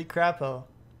 Holy crapo.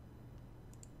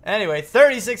 Anyway,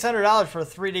 $3,600 for a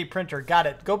 3D printer. Got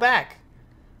it. Go back.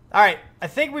 All right. I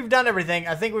think we've done everything.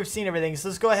 I think we've seen everything. So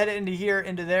let's go ahead into here,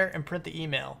 into there, and print the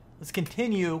email. Let's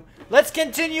continue. Let's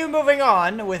continue moving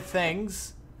on with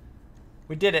things.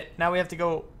 We did it. Now we have to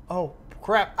go. Oh,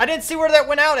 crap. I didn't see where that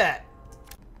went out at.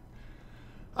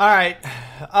 All right.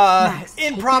 Max,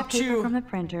 impromptu. take that paper from the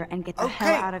printer and get the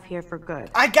hell out of here for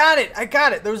good. I got it. I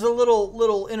got it. There was a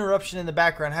little interruption in the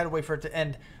background. I had to wait for it to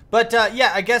end. But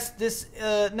yeah, I guess this.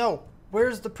 No.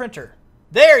 Where's the printer?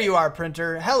 There you are,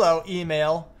 printer. Hello,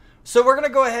 email. So we're gonna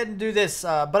go ahead and do this.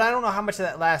 But I don't know how much of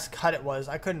that last cut it was.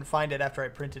 I couldn't find it after I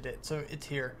printed it. So it's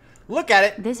here. Look at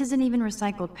it. This isn't even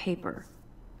recycled paper.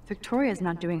 Victoria's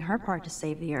not doing her part to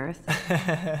save the Earth.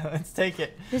 Let's take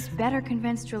it. This better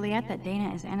convince Juliet that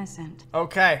Dana is innocent.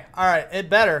 Okay. All right. It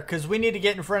better, because we need to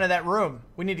get in front of that room.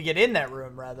 We need to get in that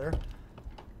room, rather.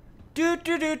 Do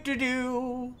do do do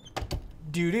do.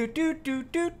 Do do do do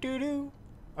do do do.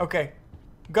 Okay.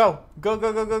 Go. Go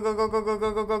go go go go go go go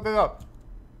go go go go go.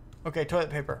 Okay. Toilet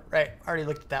paper. Right. I already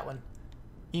looked at that one.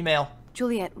 Email.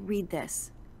 Juliet, read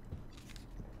this.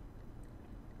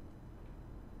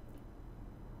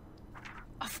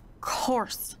 Of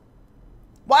course.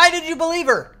 Why did you believe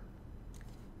her?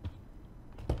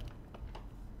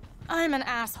 I'm an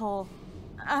asshole.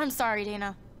 I'm sorry,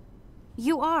 Dana.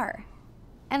 You are.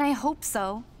 And I hope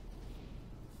so.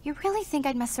 You really think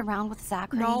I'd mess around with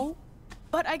Zachary? No,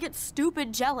 but I get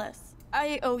stupid jealous.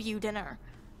 I owe you dinner.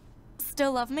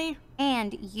 Still love me?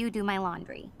 And you do my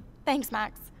laundry. Thanks,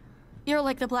 Max. You're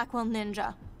like the Blackwell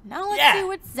Ninja. Now let's see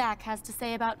what Zach has to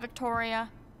say about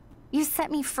Victoria. You set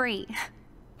me free.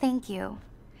 Thank you.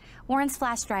 Warren's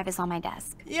flash drive is on my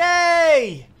desk.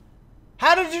 Yay!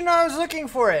 How did you know I was looking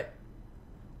for it?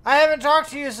 I haven't talked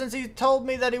to you since he told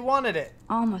me that he wanted it.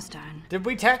 Almost done. Did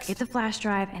we text? Get the flash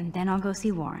drive and then I'll go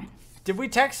see Warren. Did we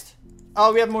text?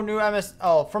 Oh, we have more new MS.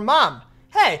 Oh, from Mom.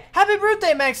 Hey, happy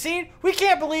birthday, Maxine. We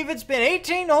can't believe it's been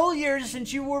 18 whole years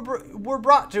since you were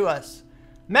brought to us.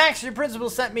 Max, your principal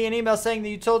sent me an email saying that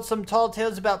you told some tall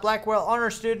tales about Blackwell honor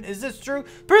student. Is this true?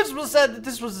 Principal said that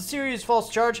this was a serious false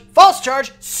charge. False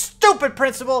charge? Stupid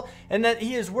principal. And that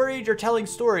he is worried you're telling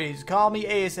stories. Call me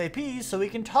ASAP so we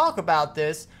can talk about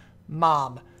this.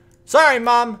 Mom. Sorry,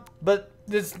 Mom, but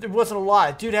it wasn't a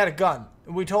lie. Dude had a gun.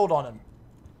 And we told on him.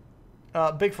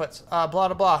 Bigfoots. Blah,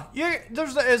 blah, blah.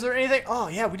 Is there anything? Oh,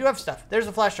 yeah, we do have stuff. There's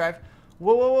a flash drive.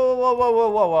 Whoa, whoa, whoa, whoa, whoa, whoa,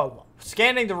 whoa, whoa.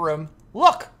 Scanning the room.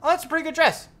 Look! Oh, that's a pretty good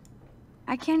dress.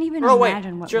 I can't even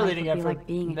imagine what life would cheerleading be like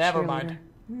being a Never cheerleader. mind.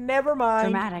 Never mind.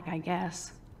 Dramatic, I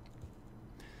guess.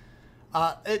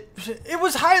 It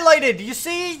was highlighted. You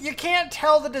see? You can't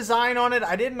tell the design on it.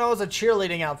 I didn't know it was a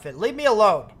cheerleading outfit. Leave me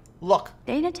alone. Look.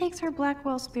 Dana takes her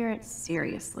Blackwell spirit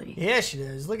seriously. Yeah, she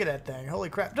does. Look at that thing. Holy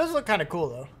crap. It does look kind of cool,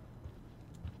 though.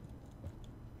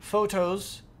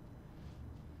 Photos.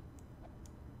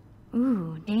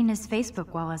 Ooh, Dana's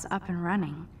Facebook wall is up and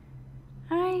running.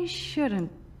 I shouldn't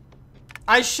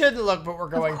look, but we're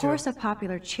going to. Of course a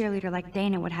popular cheerleader like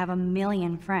Dana would have a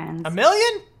million friends. A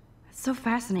million? It's so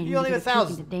fascinating You only to have get a peek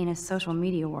 1,000. into Dana's social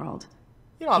media world.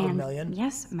 You don't have And a million.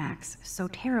 yes, Max, so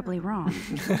terribly wrong.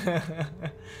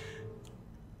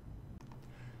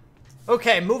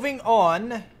 Okay, moving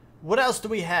on. What else do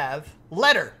we have?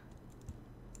 Letter.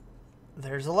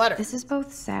 There's a letter. This is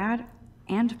both sad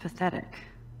and pathetic.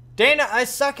 Dana, I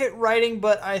suck at writing,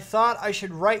 but I thought I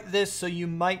should write this so you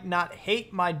might not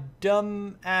hate my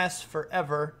dumb ass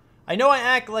forever. I know I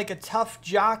act like a tough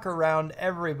jock around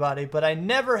everybody, but I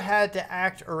never had to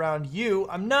act around you.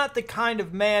 I'm not the kind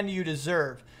of man you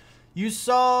deserve. You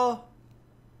saw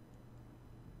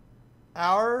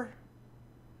I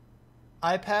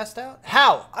passed out?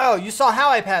 How? Oh, you saw how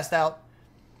I passed out.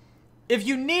 If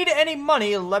you need any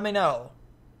money, let me know.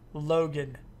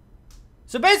 Logan.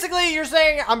 So basically, you're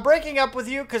saying I'm breaking up with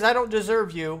you because I don't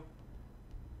deserve you.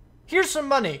 Here's some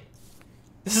money.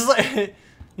 This is like...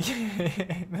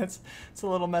 it's a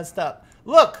little messed up.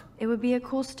 Look! It would be a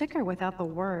cool sticker without the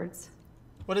words.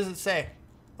 What does it say?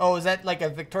 Oh, is that like a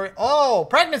Victoria? Oh,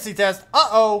 pregnancy test.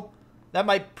 Uh-oh. That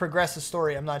might progress the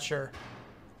story. I'm not sure.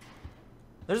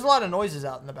 There's a lot of noises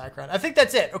out in the background. I think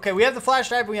that's it. Okay, we have the flash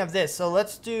drive and we have this. So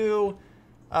let's do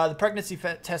the pregnancy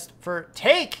test for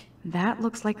take. That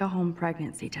looks like a home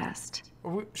pregnancy test.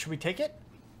 Should we take it?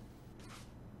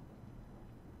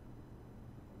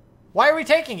 Why are we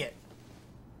taking it?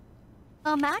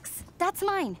 Oh, Max, that's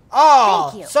mine. Oh,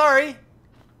 thank you. Sorry.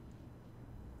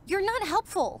 You're not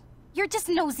helpful. You're just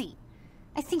nosy.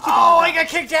 I think you. Oh, I got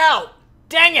kicked out.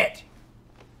 Dang it.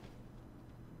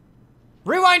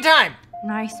 Rewind time.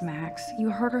 Nice, Max. You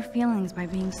hurt her feelings by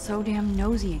being so damn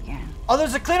nosy again. Oh,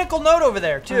 there's a clinical note over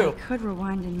there too. I could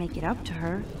rewind and make it up to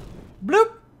her.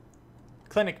 Bloop.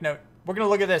 Clinic note. We're gonna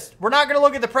look at this. We're not gonna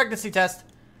look at the pregnancy test.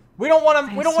 We don't want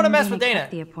to. We don't want to mess with Dana.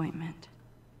 The appointment.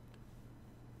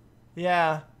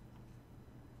 Yeah.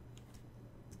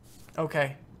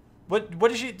 Okay. What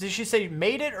did she say?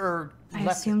 Made it or I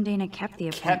left assume it? Dana kept the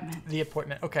appointment. Kept the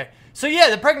appointment. Okay. So yeah,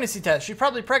 the pregnancy test. She's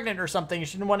probably pregnant or something.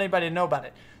 She didn't want anybody to know about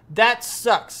it. That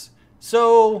sucks.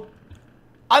 So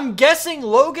I'm guessing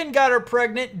Logan got her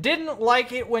pregnant, didn't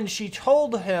like it when she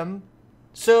told him,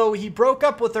 so he broke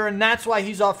up with her, and that's why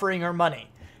he's offering her money.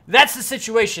 That's the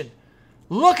situation.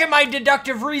 Look at my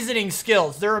deductive reasoning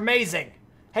skills. They're amazing.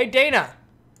 Hey, Dana.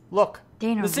 Look.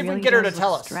 Dana let's see if really we can get her to does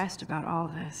tell look us. Stressed about all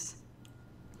this.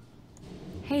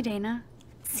 Hey, Dana.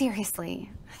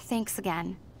 Seriously, thanks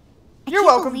again. You're I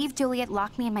welcome. can't believe Juliet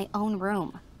locked me in my own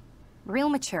room. Real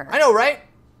mature. I know, right?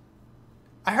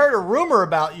 I heard a rumor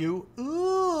about you.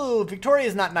 Ooh,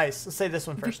 Victoria's not nice. Let's say this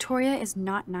one first. Victoria is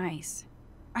not nice.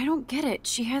 I don't get it.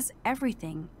 She has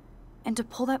everything. And to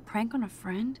pull that prank on a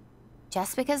friend?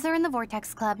 Just because they're in the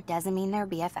Vortex Club doesn't mean they're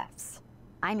BFFs.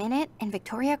 I'm in it, and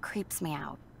Victoria creeps me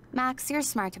out. Max, you're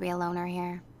smart to be a loner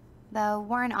here. Though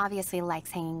Warren obviously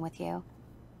likes hanging with you.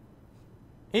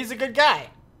 He's a good guy.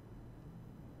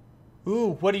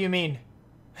 Ooh, what do you mean?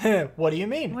 What do you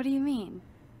mean? What do you mean?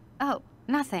 Oh,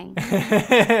 nothing.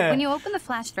 When you opened the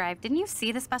flash drive, didn't you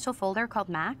see the special folder called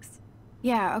Max?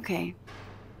 Yeah, okay.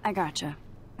 I gotcha.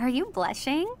 Are you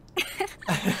blushing?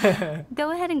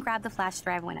 Go ahead and grab the flash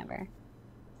drive whenever.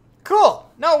 Cool.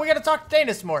 No, we gotta talk to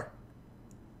Dana some more.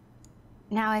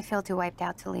 Now I feel too wiped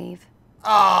out to leave.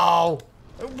 Oh,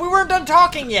 we weren't done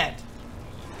talking yet.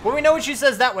 Well, we know what she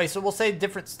says that way, so we'll say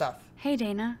different stuff. Hey,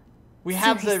 Dana. We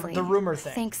have Seriously, the rumor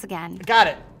thing. Thanks again. Got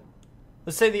it.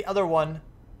 Let's say the other one.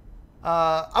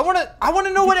 I wanna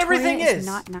know what everything Victoria is.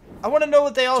 not I wanna know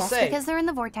what they all Just say. because they're in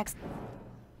the Vortex.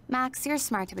 Max, you're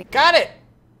smart to be. Got it.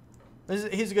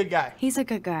 He's a good guy. He's a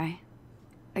good guy.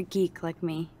 A geek like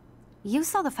me. You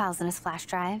saw the files in his flash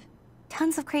drive.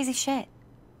 Tons of crazy shit.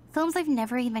 Films I've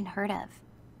never even heard of.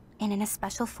 And in a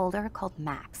special folder called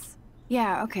Max.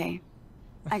 Yeah, okay.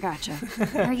 I gotcha.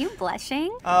 Are you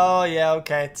blushing? Oh, yeah,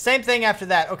 okay. Same thing after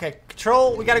that. Okay,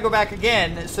 control, we gotta go back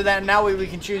again, so that now we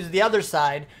can choose the other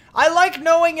side. I like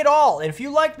knowing it all, and if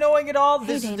you like knowing it all,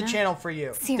 this is the channel for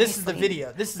you. Seriously. This is the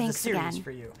video. This is the Thanks series again.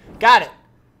 for you. Got it.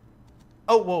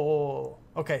 Oh, whoa, whoa, whoa.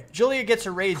 Okay, Julia gets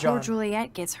her rage Poor on.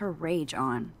 Juliet gets her rage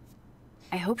on.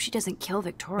 I hope she doesn't kill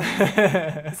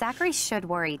Victoria. Zachary should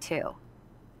worry too.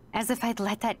 As if I'd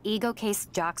let that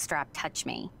ego-cased jockstrap touch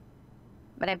me.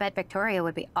 But I bet Victoria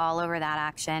would be all over that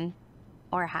action.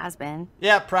 Or has been.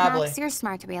 Yeah, probably. Max, you're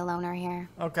smart to be a loner here.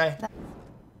 Okay.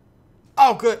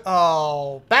 Oh, good.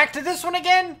 Oh, back to this one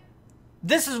again?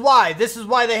 This is why. This is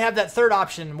why they have that third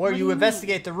option where you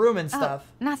investigate the room and stuff.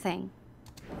 Oh, nothing.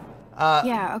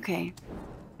 Yeah, okay.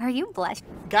 Are you blushing?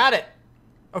 Got it.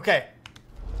 Okay.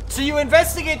 So you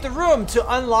investigate the room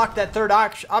to unlock that third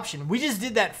option. We just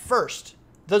did that first.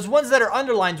 Those ones that are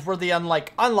underlined were the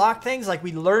unlock things. Like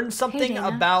we learned something Dana.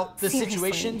 about the Seriously.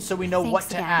 situation, so we know what to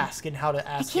Thanks again. ask and how to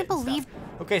ask. I can't it and believe-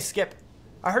 stuff. Okay, skip.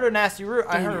 I heard a nasty I heard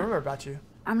a Dana. rumor about you.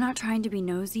 I'm not trying to be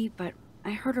nosy, but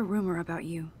I heard a rumor about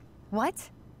you. What?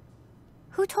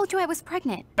 Who told you I was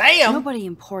pregnant? Bam! Nobody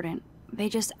important. They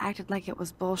just acted like it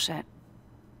was bullshit.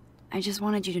 I just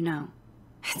wanted you to know.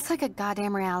 It's like a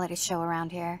goddamn reality show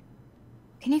around here.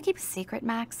 Can you keep a secret,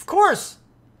 Max? Of course.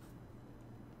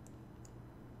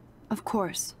 Of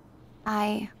course.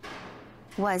 I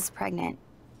Was pregnant.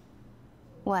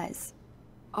 Was.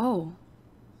 Oh.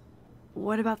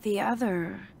 What about the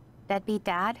other? Deadbeat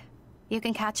dad? You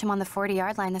can catch him on the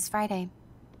 40-yard line this Friday.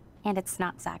 And it's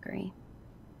not Zachary.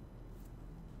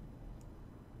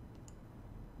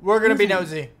 We're gonna be Listen,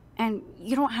 nosy. And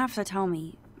you don't have to tell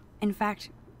me. In fact,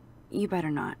 you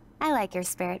better not. I like your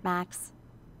spirit, Max.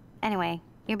 Anyway,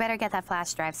 you better get that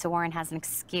flash drive so Warren has an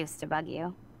excuse to bug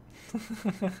you.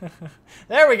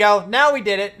 There we go. Now we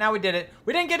did it. Now we did it.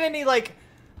 We didn't get any, like,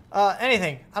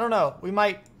 anything. I don't know. We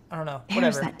might, I don't know.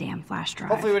 There's Whatever. that damn flash drive.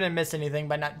 Hopefully we didn't miss anything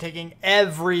by not taking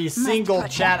every single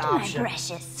chat option.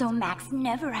 Precious, so Max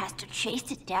never has to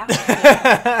chase it down.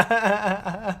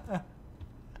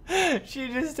 She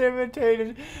just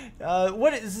imitated,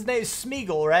 what is his name?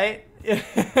 Smeagol, right?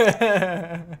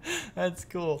 That's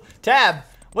cool. Tab,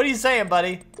 what are you saying,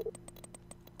 buddy?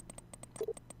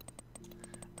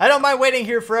 I don't mind waiting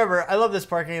here forever. I love this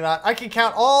parking lot. I can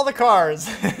count all the cars.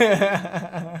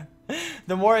 The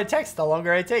more I text, the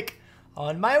longer I take.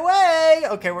 On my way.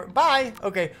 Okay, bye.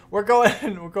 Okay, we're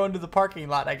going to the parking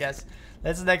lot, I guess.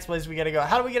 That's the next place we gotta go.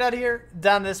 How do we get out of here?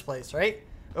 Down this place, right?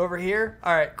 Over here?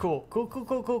 Alright, cool.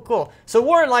 Cool. So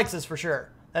Warren likes us for sure.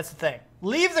 That's the thing.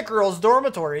 Leave the girls'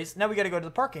 dormitories. Now we gotta go to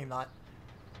the parking lot.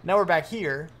 Now we're back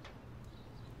here.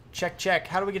 Check.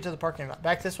 How do we get to the parking lot?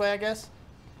 Back this way, I guess?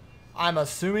 I'm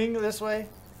assuming this way.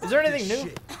 Is there anything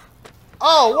new?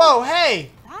 Oh, whoa,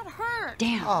 hey! That hurt.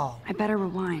 Damn. Oh. I better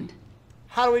rewind.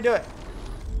 How do we do it?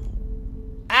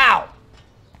 Ow!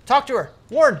 Talk to her.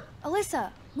 Warren!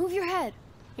 Alyssa, move your head.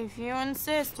 If you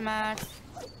insist, Max.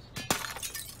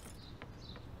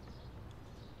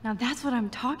 Now that's what I'm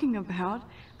talking about.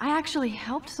 I actually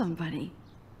helped somebody.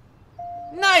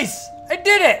 Nice! I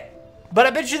did it! But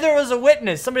I bet you there was a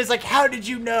witness. Somebody's like, how did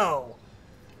you know?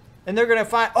 And they're gonna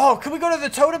find... Oh, can we go to the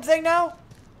totem thing now?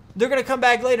 They're gonna come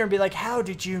back later and be like, how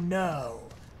did you know?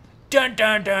 Dun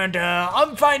dun dun dun.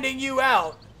 I'm finding you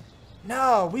out.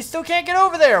 No, we still can't get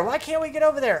over there. Why can't we get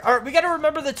over there? All right, we gotta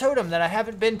remember the totem that I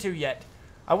haven't been to yet.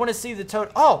 I want to see the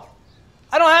totem. Oh!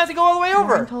 I don't have to go all the way over.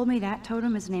 Warren told me that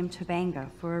totem is named Tobanga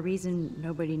for a reason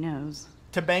nobody knows.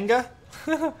 Tobanga?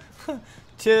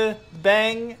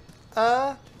 Tobang?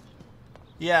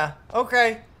 Yeah,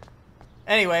 okay.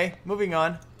 Anyway, moving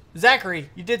on. Zachary,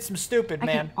 you did some stupid, I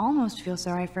man. could almost feel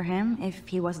sorry for him if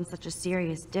he wasn't such a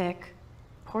serious dick.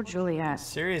 Poor Juliet.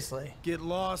 Seriously. Get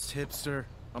lost, hipster.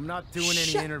 I'm not doing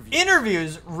any interviews.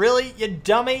 Interviews? Really? You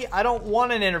dummy? I don't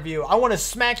want an interview. I want to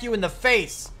smack you in the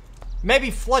face.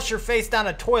 Maybe flush your face down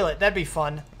a toilet. That'd be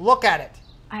fun. Look at it.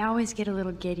 I always get a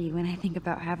little giddy when I think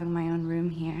about having my own room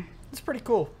here. It's pretty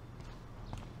cool.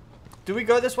 Do we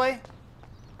go this way?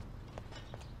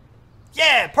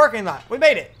 Yeah, parking lot. We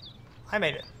made it. I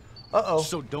made it. Uh-oh.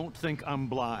 So don't think I'm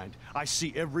blind. I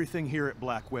see everything here at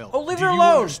Blackwell. Oh, leave Do her you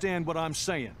alone. understand what I'm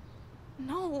saying?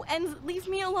 No, and leave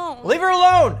me alone. Leave her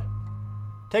alone.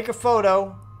 Take a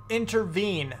photo.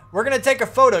 Intervene. We're going to take a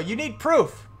photo. You need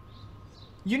proof.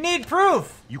 You need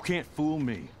proof. You can't fool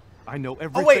me. I know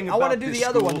everything wait, I about wanna do this the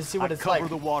other one school. to see what I it's cover like.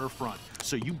 the waterfront,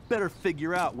 so you better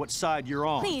figure out what side you're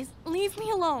on. Please, leave me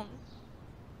alone.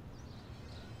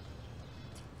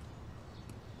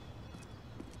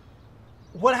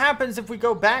 What happens if we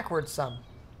go backwards some?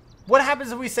 What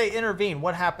happens if we say intervene?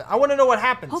 What happens? I want to know what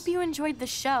happens. Hope you enjoyed the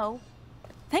show.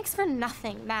 Thanks for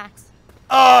nothing, Max.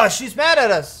 Oh, she's mad at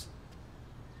us.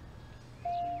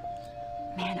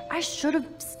 Man, I should have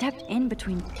stepped in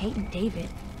between Kate and David.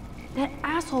 That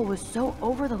asshole was so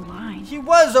over the line. He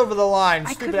was over the line,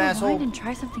 I could stupid rewind asshole. and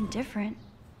try something different.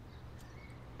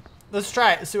 Let's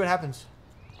try it. Let's see what happens.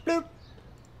 Bloop.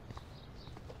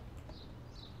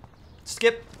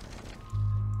 Skip.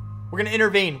 We're gonna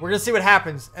intervene. We're gonna see what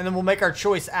happens, and then we'll make our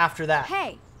choice after that.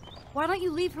 Hey, why don't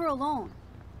you leave her alone?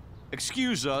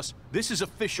 Excuse us, this is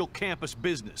official campus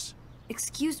business.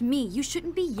 Excuse me, you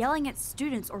shouldn't be yelling at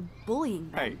students or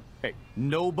bullying them. Hey,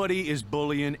 nobody is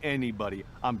bullying anybody.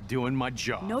 I'm doing my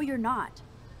job. No, you're not.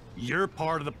 You're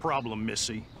part of the problem,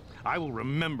 Missy. I will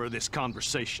remember this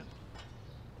conversation.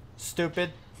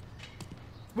 Stupid.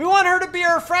 We want her to be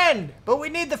our friend, but we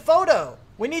need the photo.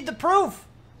 We need the proof.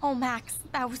 Oh, Max,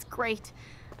 that was great.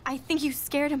 I think you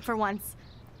scared him for once.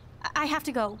 I have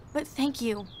to go, but thank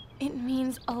you. It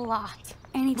means a lot.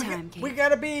 Anytime, Kate. We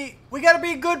gotta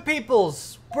be good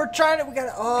peoples. We're trying to,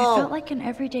 I felt like an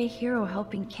everyday hero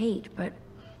helping Kate, but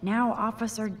now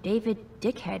Officer David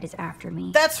Dickhead is after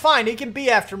me. That's fine. He can be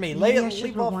after me. Maybe I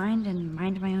should rewind and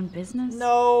mind my own business?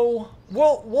 No.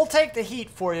 We'll take the heat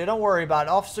for you. Don't worry about it.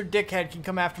 Officer Dickhead can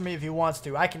come after me if he wants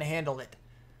to. I can handle it.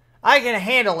 I can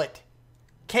handle it.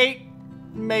 Kate,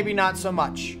 maybe not so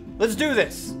much. Let's do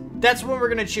this. That's what we're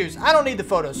gonna choose. I don't need the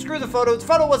photo. Screw the photo. The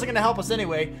photo wasn't gonna help us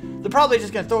anyway. They're probably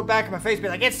just gonna throw it back in my face and be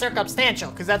like, it's circumstantial,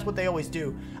 because that's what they always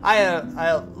do. I had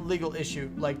a legal issue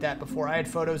like that before. I had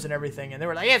photos and everything, and they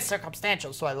were like, it's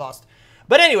circumstantial, so I lost.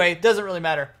 But anyway, it doesn't really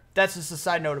matter. That's just a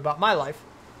side note about my life.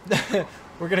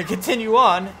 We're gonna continue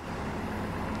on.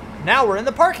 Now we're in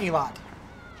the parking lot.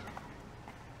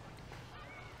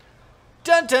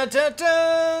 Dun dun dun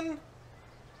dun.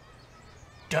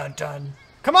 Dun dun.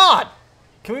 Come on!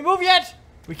 Can we move yet?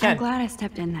 We can. I'm glad I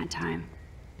stepped in that time.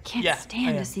 Can't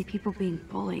stand to see people being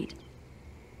bullied.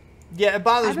 Yeah, it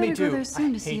bothers me too. I better go there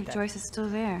soon to see if that. Joyce is still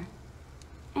there.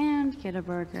 And get a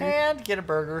burger. And get a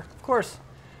burger, of course.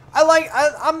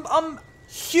 I'm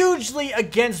hugely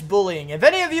against bullying. If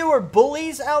any of you are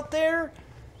bullies out there,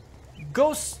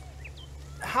 go.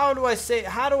 How do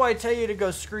I tell you to go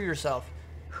screw yourself?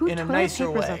 Who in a nicer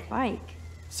papers way? A bike?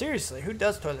 Seriously, who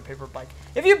does toilet paper bike?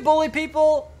 If you bully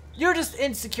people, you're just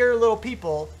insecure little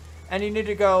people, and you need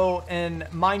to go and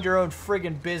mind your own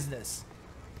friggin' business.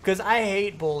 Because I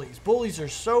hate bullies. Bullies are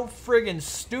so friggin'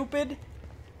 stupid.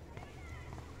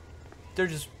 They're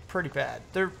just pretty bad.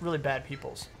 They're really bad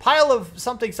peoples. Pile of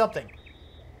something something.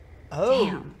 Oh.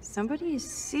 Damn, somebody is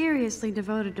seriously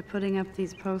devoted to putting up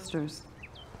these posters.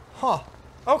 Huh.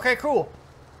 Okay, cool.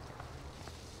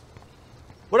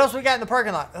 What else we got in the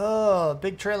parking lot? Oh,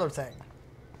 big trailer thing.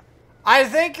 I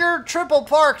think you're triple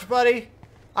parked, buddy.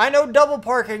 I know double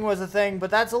parking was a thing, but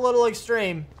that's a little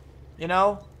extreme. You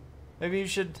know? Maybe we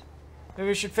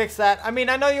should fix that. I mean,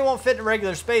 I know you won't fit in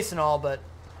regular space and all, but...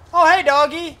 Oh, hey,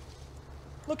 doggy!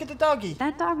 Look at the doggy.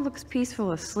 That dog looks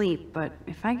peaceful asleep, but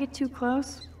if I get too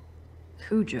close...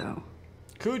 Cujo.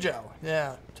 Cujo.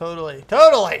 Yeah, totally.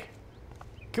 Totally!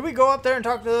 Can we go up there and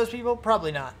talk to those people?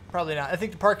 Probably not. Probably not. I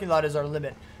think the parking lot is our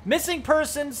limit. Missing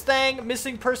persons thing on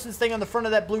the front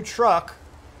of that blue truck.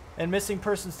 And missing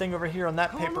persons thing over here on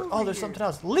that paper. Oh, there's something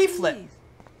else. Leaflet!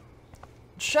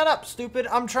 Shut up, stupid.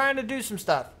 I'm trying to do some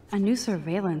stuff. A new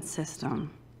surveillance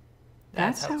system.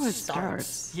 That's how it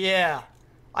starts. Yeah.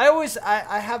 I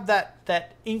have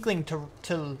that inkling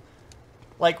to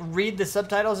like read the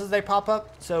subtitles as they pop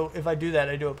up. So if I do that,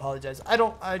 I do apologize.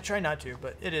 I try not to,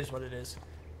 but it is what it is.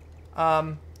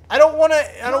 I don't want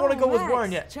to go with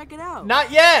Warren yet. Check it out. Not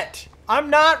yet. I'm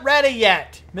not ready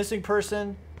yet. Missing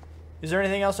person. Is there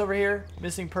anything else over here?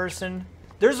 Missing person.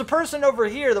 There's a person over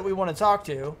here that we want to talk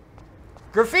to.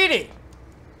 Graffiti.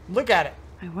 Look at it.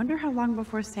 I wonder how long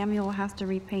before Samuel has to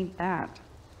repaint that.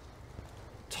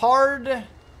 Tarred.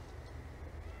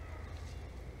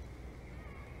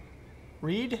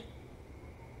 Read.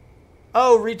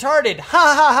 Oh, retarded.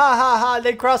 Ha ha ha ha ha.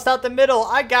 They crossed out the middle.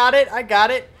 I got it. I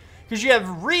got it. Because you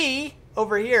have re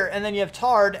over here, and then you have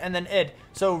tarred, and then id.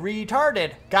 So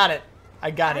retarded. Got it.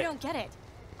 I got it. I don't get it.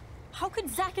 How could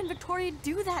Zach and Victoria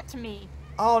do that to me?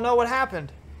 Oh no, what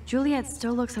happened? Juliet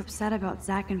still looks upset about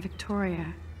Zach and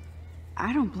Victoria.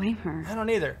 I don't blame her. I don't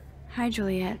either. Hi,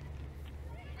 Juliet.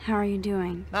 How are you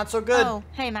doing? Not so good. Oh,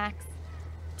 hey, Max.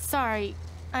 Sorry,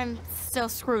 I'm still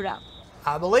screwed up.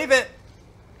 I believe it.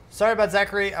 Sorry about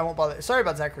Zachary. I won't bother. Sorry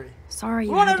about Zachary. Sorry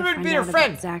you want had to everybody find to be your out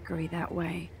friend. about Zachary that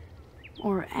way.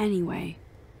 Or anyway.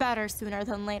 Better sooner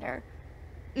than later.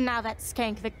 Now that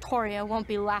skank Victoria won't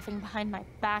be laughing behind my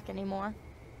back anymore.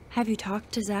 Have you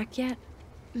talked to Zach yet?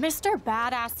 Mr.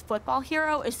 Badass Football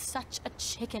Hero is such a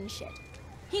chicken shit.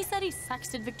 He said he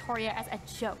sexted Victoria as a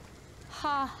joke.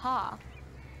 Ha ha.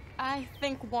 I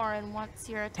think Warren wants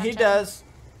your attention. He does.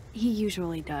 He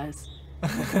usually does.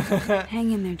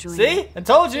 Hang in there, Juliet. See? I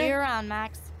told you. See you around,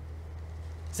 Max.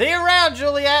 See you around,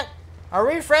 Juliet. Are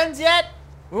we friends yet?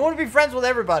 We want to be friends with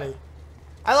everybody.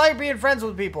 I like being friends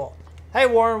with people. Hey,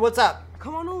 Warren, what's up?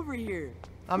 Come on over here.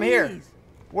 I'm here.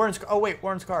 Warren's. Oh wait,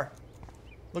 Warren's car.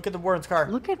 Look at the Warren's car.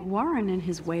 Look at Warren in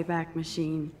his Wayback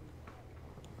Machine.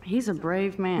 He's a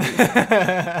brave man.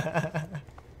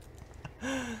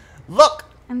 Look.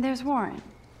 And there's Warren.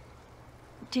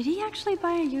 Did he actually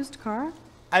buy a used car?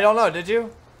 I don't know. Did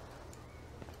you?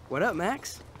 What up,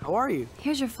 Max? How are you?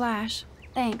 Here's your flash.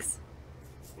 Thanks.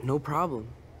 No problem.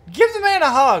 Give the man a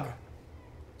hug.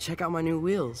 Check out my new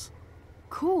wheels.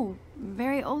 Cool.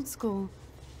 Very old school.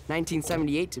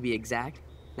 1978 to be exact.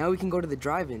 Now we can go to the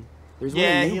drive-in. There's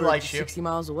Yeah, one in he Newburgh likes just you. 60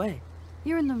 miles away.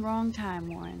 You're in the wrong time,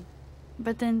 Warren.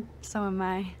 But then, so am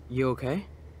I. You okay?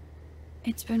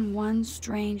 It's been one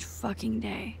strange fucking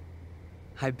day.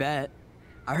 I bet.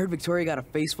 I heard Victoria got a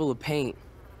face full of paint.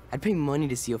 I'd pay money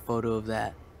to see a photo of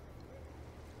that.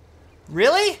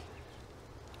 Really?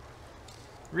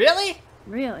 Really?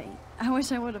 Really? I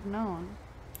wish I would have known.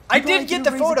 I did get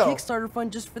the photo. A Kickstarter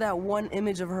fund just for that one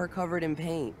image of her covered in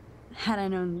paint. Had I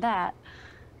known that.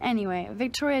 Anyway,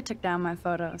 Victoria took down my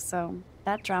photo, so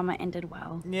that drama ended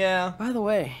well. Yeah. By the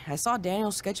way, I saw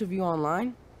Daniel's sketch of you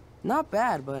online. Not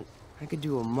bad, but I could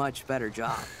do a much better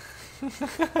job.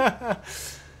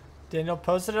 Daniel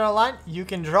posted it online. You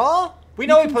can draw? We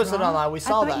know he posted it online. We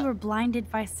saw I thought that. you were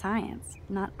blinded by science,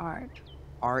 not art.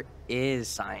 Art is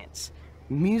science.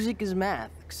 Music is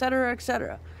math, etc.,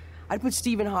 etc. I'd put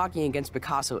Stephen Hawking against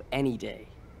Picasso any day.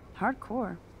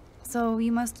 Hardcore. So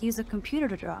you must use a computer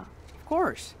to draw. Of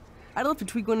course. I'd love to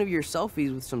tweak one of your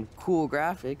selfies with some cool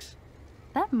graphics.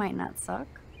 That might not suck.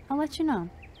 I'll let you know.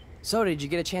 So, did you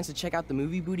get a chance to check out the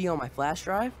movie booty on my flash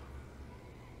drive?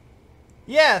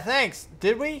 Yeah, thanks.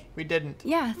 Did we? We didn't.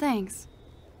 Yeah, thanks.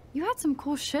 You had some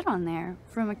cool shit on there,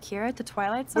 from Akira to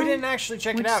Twilight Zone. We didn't actually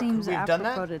check it out. Could we have done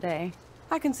that? Today.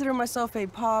 I consider myself a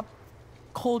pop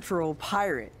cultural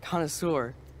pirate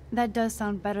connoisseur. That does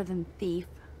sound better than thief.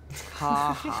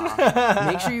 Ha ha.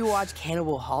 Make sure you watch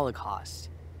Cannibal Holocaust.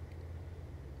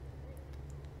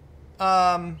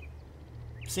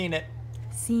 Seen it.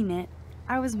 Seen it.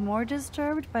 I was more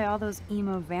disturbed by all those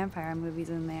emo vampire movies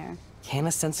in there. Can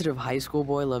a sensitive high school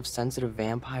boy love sensitive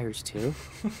vampires too?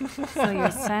 So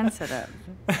you're sensitive.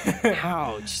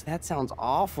 Ouch, that sounds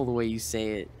awful the way you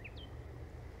say it.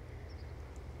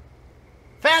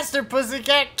 Faster,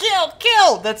 pussycat! Kill!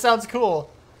 Kill! That sounds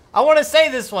cool. I want to say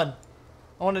this one.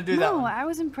 I want to do that one. No, I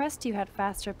was impressed you had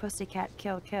faster, pussycat,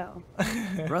 kill, kill.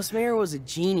 Russ Meyer was a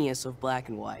genius of black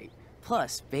and white.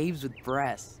 Plus, babes with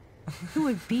breasts. Who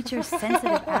would beat your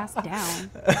sensitive ass down?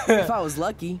 If I was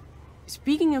lucky.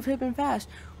 Speaking of hip and fast,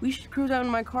 we should cruise out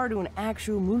in my car to an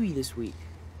actual movie this week.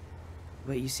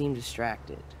 But you seem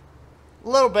distracted. A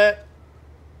little bit.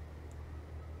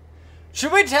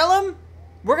 Should we tell him?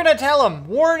 We're gonna tell him.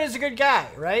 Warren is a good guy,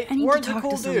 right? I need Warren's to talk a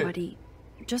cool to dude. somebody,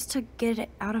 just to get it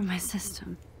out of my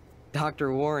system.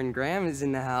 Dr. Warren Graham is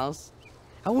in the house.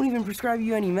 I won't even prescribe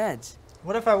you any meds.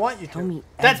 What if I want you to? Tell me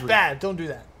That's everything. bad. Don't do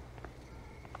that.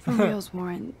 For reals,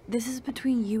 Warren, this is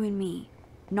between you and me,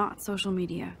 not social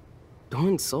media. Don't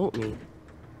insult me.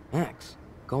 Max,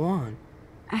 go on.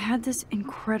 I had this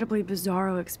incredibly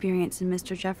bizarro experience in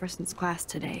Mr. Jefferson's class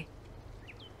today.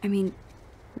 I mean,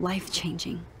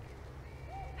 life-changing.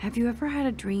 Have you ever had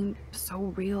a dream so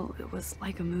real it was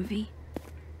like a movie?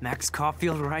 Max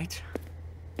Caulfield, right?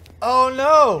 Oh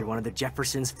no! You're one of the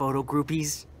Jefferson's photo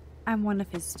groupies? I'm one of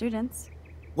his students.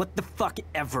 What the fuck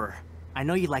ever? I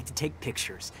know you like to take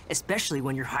pictures, especially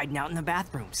when you're hiding out in the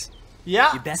bathrooms.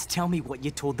 Yeah. You best tell me what you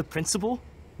told the principal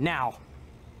now.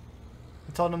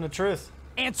 I told him the truth.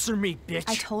 Answer me, bitch.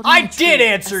 I told him I the did truth.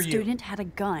 answer a you. student had a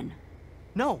gun.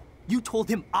 No, you told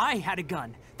him I had a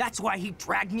gun. That's why he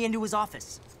dragged me into his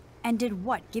office. And did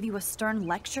what? Give you a stern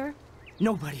lecture?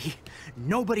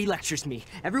 Nobody lectures me.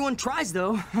 Everyone tries,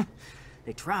 though.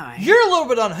 They try. You're a little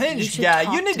bit unhinged,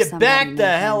 guy. You need to back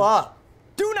the hell up.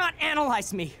 Do not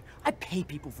analyze me. I pay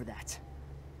people for that.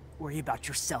 Worry about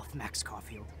yourself, Max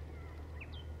Caulfield.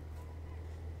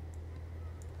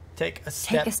 Take a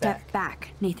step back,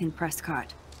 Nathan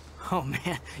Prescott. Oh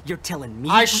man, you're telling me?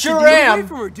 I sure am. Away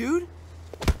from her, dude.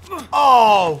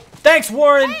 Oh, thanks,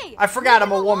 Warren. Hey, I forgot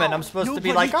I'm a woman. I'm supposed to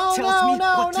be like, oh tells no, me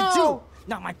no, what no. to do.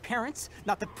 Not my parents,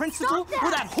 not the principal,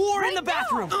 or that whore in the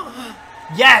bathroom.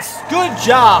 Yes, good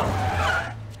job.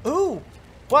 Ooh,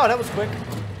 wow, that was quick.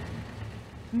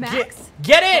 Max?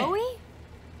 Get in. Chloe?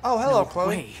 Oh, hello, No Chloe.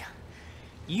 way.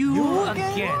 You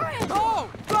again. Oh,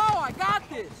 go! I got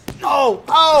this!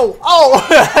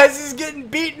 Oh, this is getting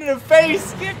beaten in the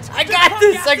face. I got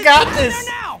this, I got Get this.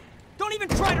 there now. Don't even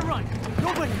try to run.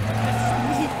 Nobody.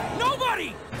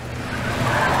 Nobody.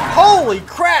 Holy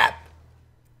crap.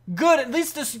 Good, at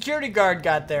least the security guard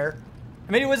got there.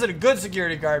 I mean, he wasn't a good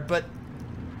security guard, but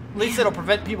at least it'll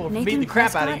prevent people from beating the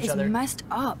crap out of each other. Nathan Prescott is messed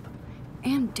up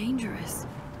and dangerous.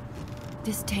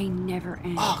 This day never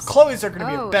ends. Oh, Chloe's are gonna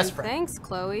be her best friend. Thanks,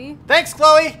 Chloe. Thanks,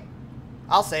 Chloe.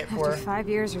 I'll say it for After her. 5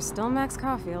 years, you're still Max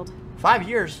Caulfield. 5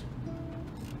 years.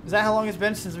 Is that how long it's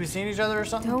been since we've seen each other or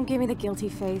something? Don't give me the guilty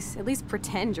face. At least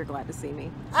pretend you're glad to see me.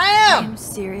 I am. I'm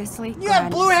seriously You have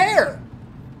glad blue to see you. hair.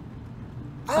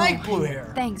 I like blue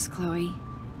hair. Thanks, Chloe.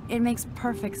 It makes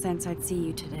perfect sense I'd see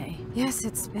you today. Yes,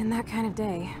 it's been that kind of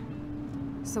day.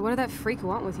 So what did that freak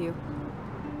want with you?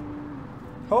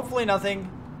 Hopefully nothing.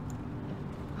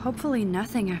 Hopefully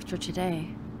nothing after today.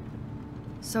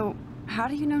 So, how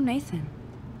do you know Nathan?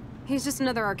 He's just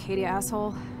another Arcadia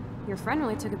asshole. Your friend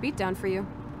really took a beat down for you.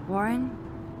 Warren?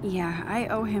 Yeah, I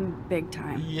owe him big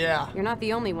time. Yeah. You're not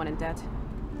the only one in debt.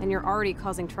 And you're already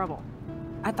causing trouble.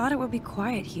 I thought it would be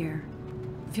quiet here.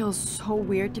 Feels so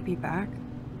weird to be back.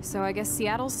 So I guess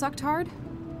Seattle sucked hard?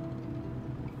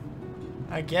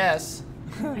 I guess.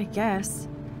 I guess.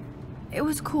 It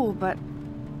was cool, but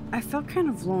I felt kind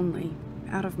of lonely.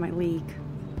 out of my league.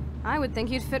 I would think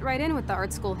you'd fit right in with the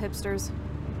art school hipsters.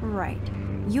 Right.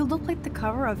 You look like the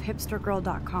cover of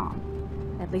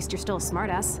hipstergirl.com. At least you're still a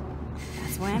smartass.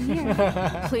 That's why I'm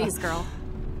here. Please, girl.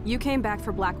 You came back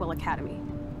for Blackwell Academy.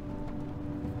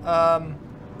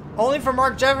 Only for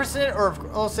Mark Jefferson, or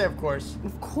I'll say of course.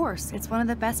 Of course. It's one of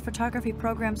the best photography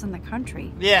programs in the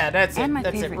country. Yeah, that's and it. My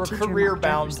that's it. favorite We're teacher, career Mark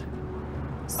bound. Jefferson.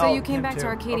 So you came back to too.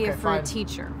 Arcadia Okay, for fine. a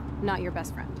teacher, not your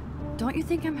best friend. Don't you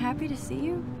think I'm happy to see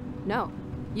you? No.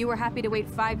 You were happy to wait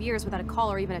 5 years without a call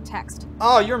or even a text.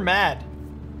 Oh, you're mad.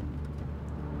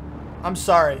 I'm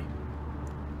sorry.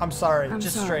 I'm sorry. I'm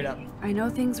Just sorry. straight up. I know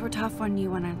things were tough on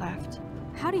you when I left.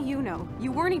 How do you know?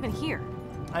 You weren't even here.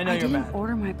 I know I you're didn't mad.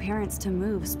 order my parents to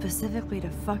move specifically to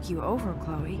fuck you over,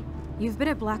 Chloe. You've been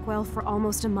at Blackwell for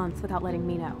almost a month without letting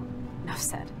me know. Enough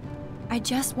said. I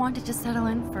just wanted to settle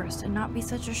in first and not be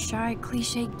such a shy,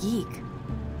 cliche geek.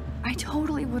 I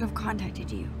totally would have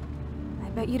contacted you. I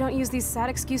bet you don't use these sad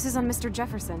excuses on Mr.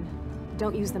 Jefferson.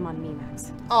 Don't use them on me,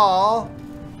 Max. Aw.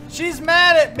 She's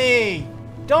mad at me.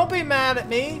 Don't be mad at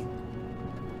me.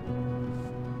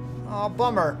 Oh,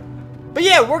 bummer. But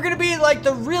yeah, we're going to be like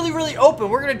the really open.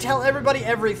 We're going to tell everybody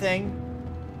everything.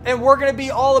 And we're going to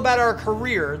be all about our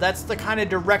career. That's the kind of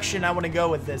direction I want to go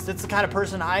with this. That's the kind of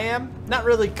person I am. Not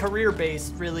really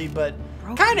career-based, really, but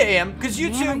kind of am. Because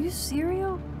YouTube... Man, are you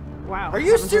serial? Wow. Are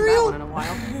you serial? Haven't heard that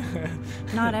one in a while.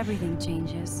 Not everything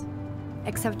changes.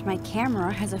 Except my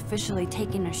camera has officially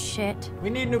taken a shit. We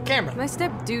need a new camera. My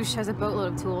step douche has a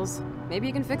boatload of tools. Maybe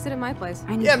you can fix it at my place.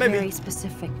 I need very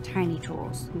specific tiny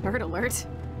tools. Bird alert.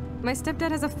 My stepdad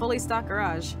has a fully stocked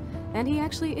garage, and he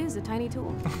actually is a tiny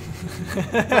tool.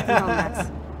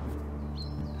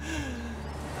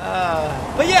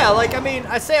 But yeah, like, I mean,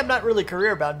 I say I'm not really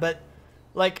career-bound, but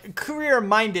like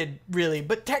career-minded, really.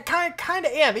 But kind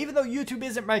of am. Even though YouTube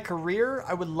isn't my career,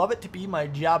 I would love it to be my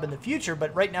job in the future,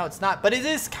 but right now it's not. But it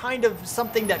is kind of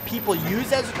something that people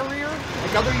use as a career,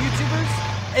 like other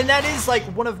YouTubers. And that is like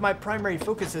one of my primary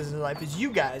focuses in life is you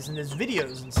guys and his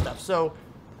videos and stuff. So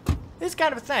it's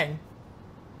kind of a thing.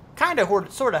 Kind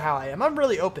of, sort of how I am. I'm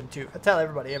really open to. I tell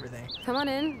everybody everything. Come on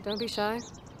in. Don't be shy.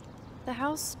 The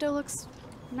house still looks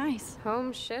nice.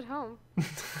 Home shit home.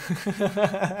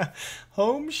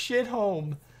 Home shit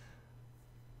home.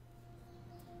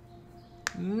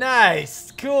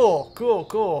 Nice. Cool.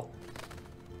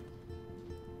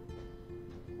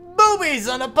 Boobies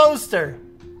on a poster.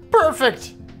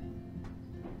 Perfect.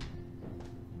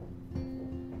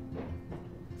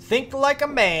 Think like a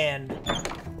man.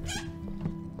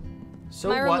 So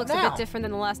My room what looks now? a bit different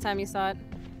than the last time you saw it.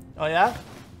 Oh yeah?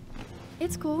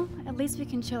 It's cool. At least we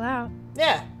can chill out.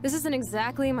 Yeah. This isn't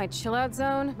exactly my chill out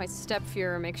zone. My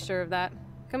stepfuhrer makes sure of that.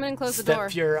 Come in and close the door.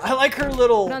 Stepfuhrer. I like her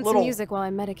little Put on some music while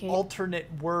I medicate. alternate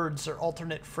words or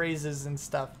alternate phrases and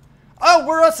stuff. Oh,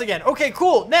 we're us again. Okay,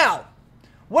 cool. Now,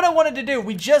 what I wanted to do,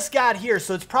 we just got here,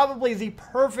 so it's probably the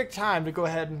perfect time to go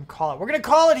ahead and call it. We're going to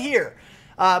call it here.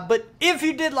 But if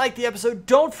you did like the episode,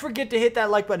 don't forget to hit that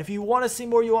like button. If you want to see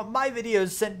more, you want my videos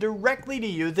sent directly to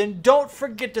you, then don't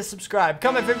forget to subscribe.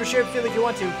 Comment, favorite, share, feel like you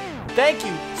want to. Thank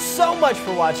you so much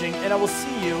for watching, and I will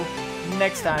see you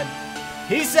next time.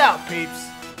 Peace out, peeps.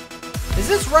 Is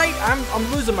this right?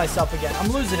 I'm losing myself again.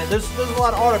 I'm losing it. There's a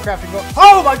lot of auto-crafting going.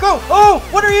 Oh my god! Oh,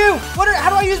 what are you? How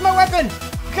do I use my weapon?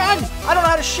 Gun! I don't know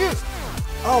how to shoot.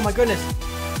 Oh my goodness.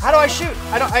 How do I shoot?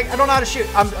 I don't know how to shoot.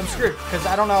 I'm screwed because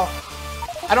I don't know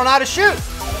how to shoot.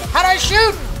 How do I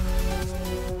shoot?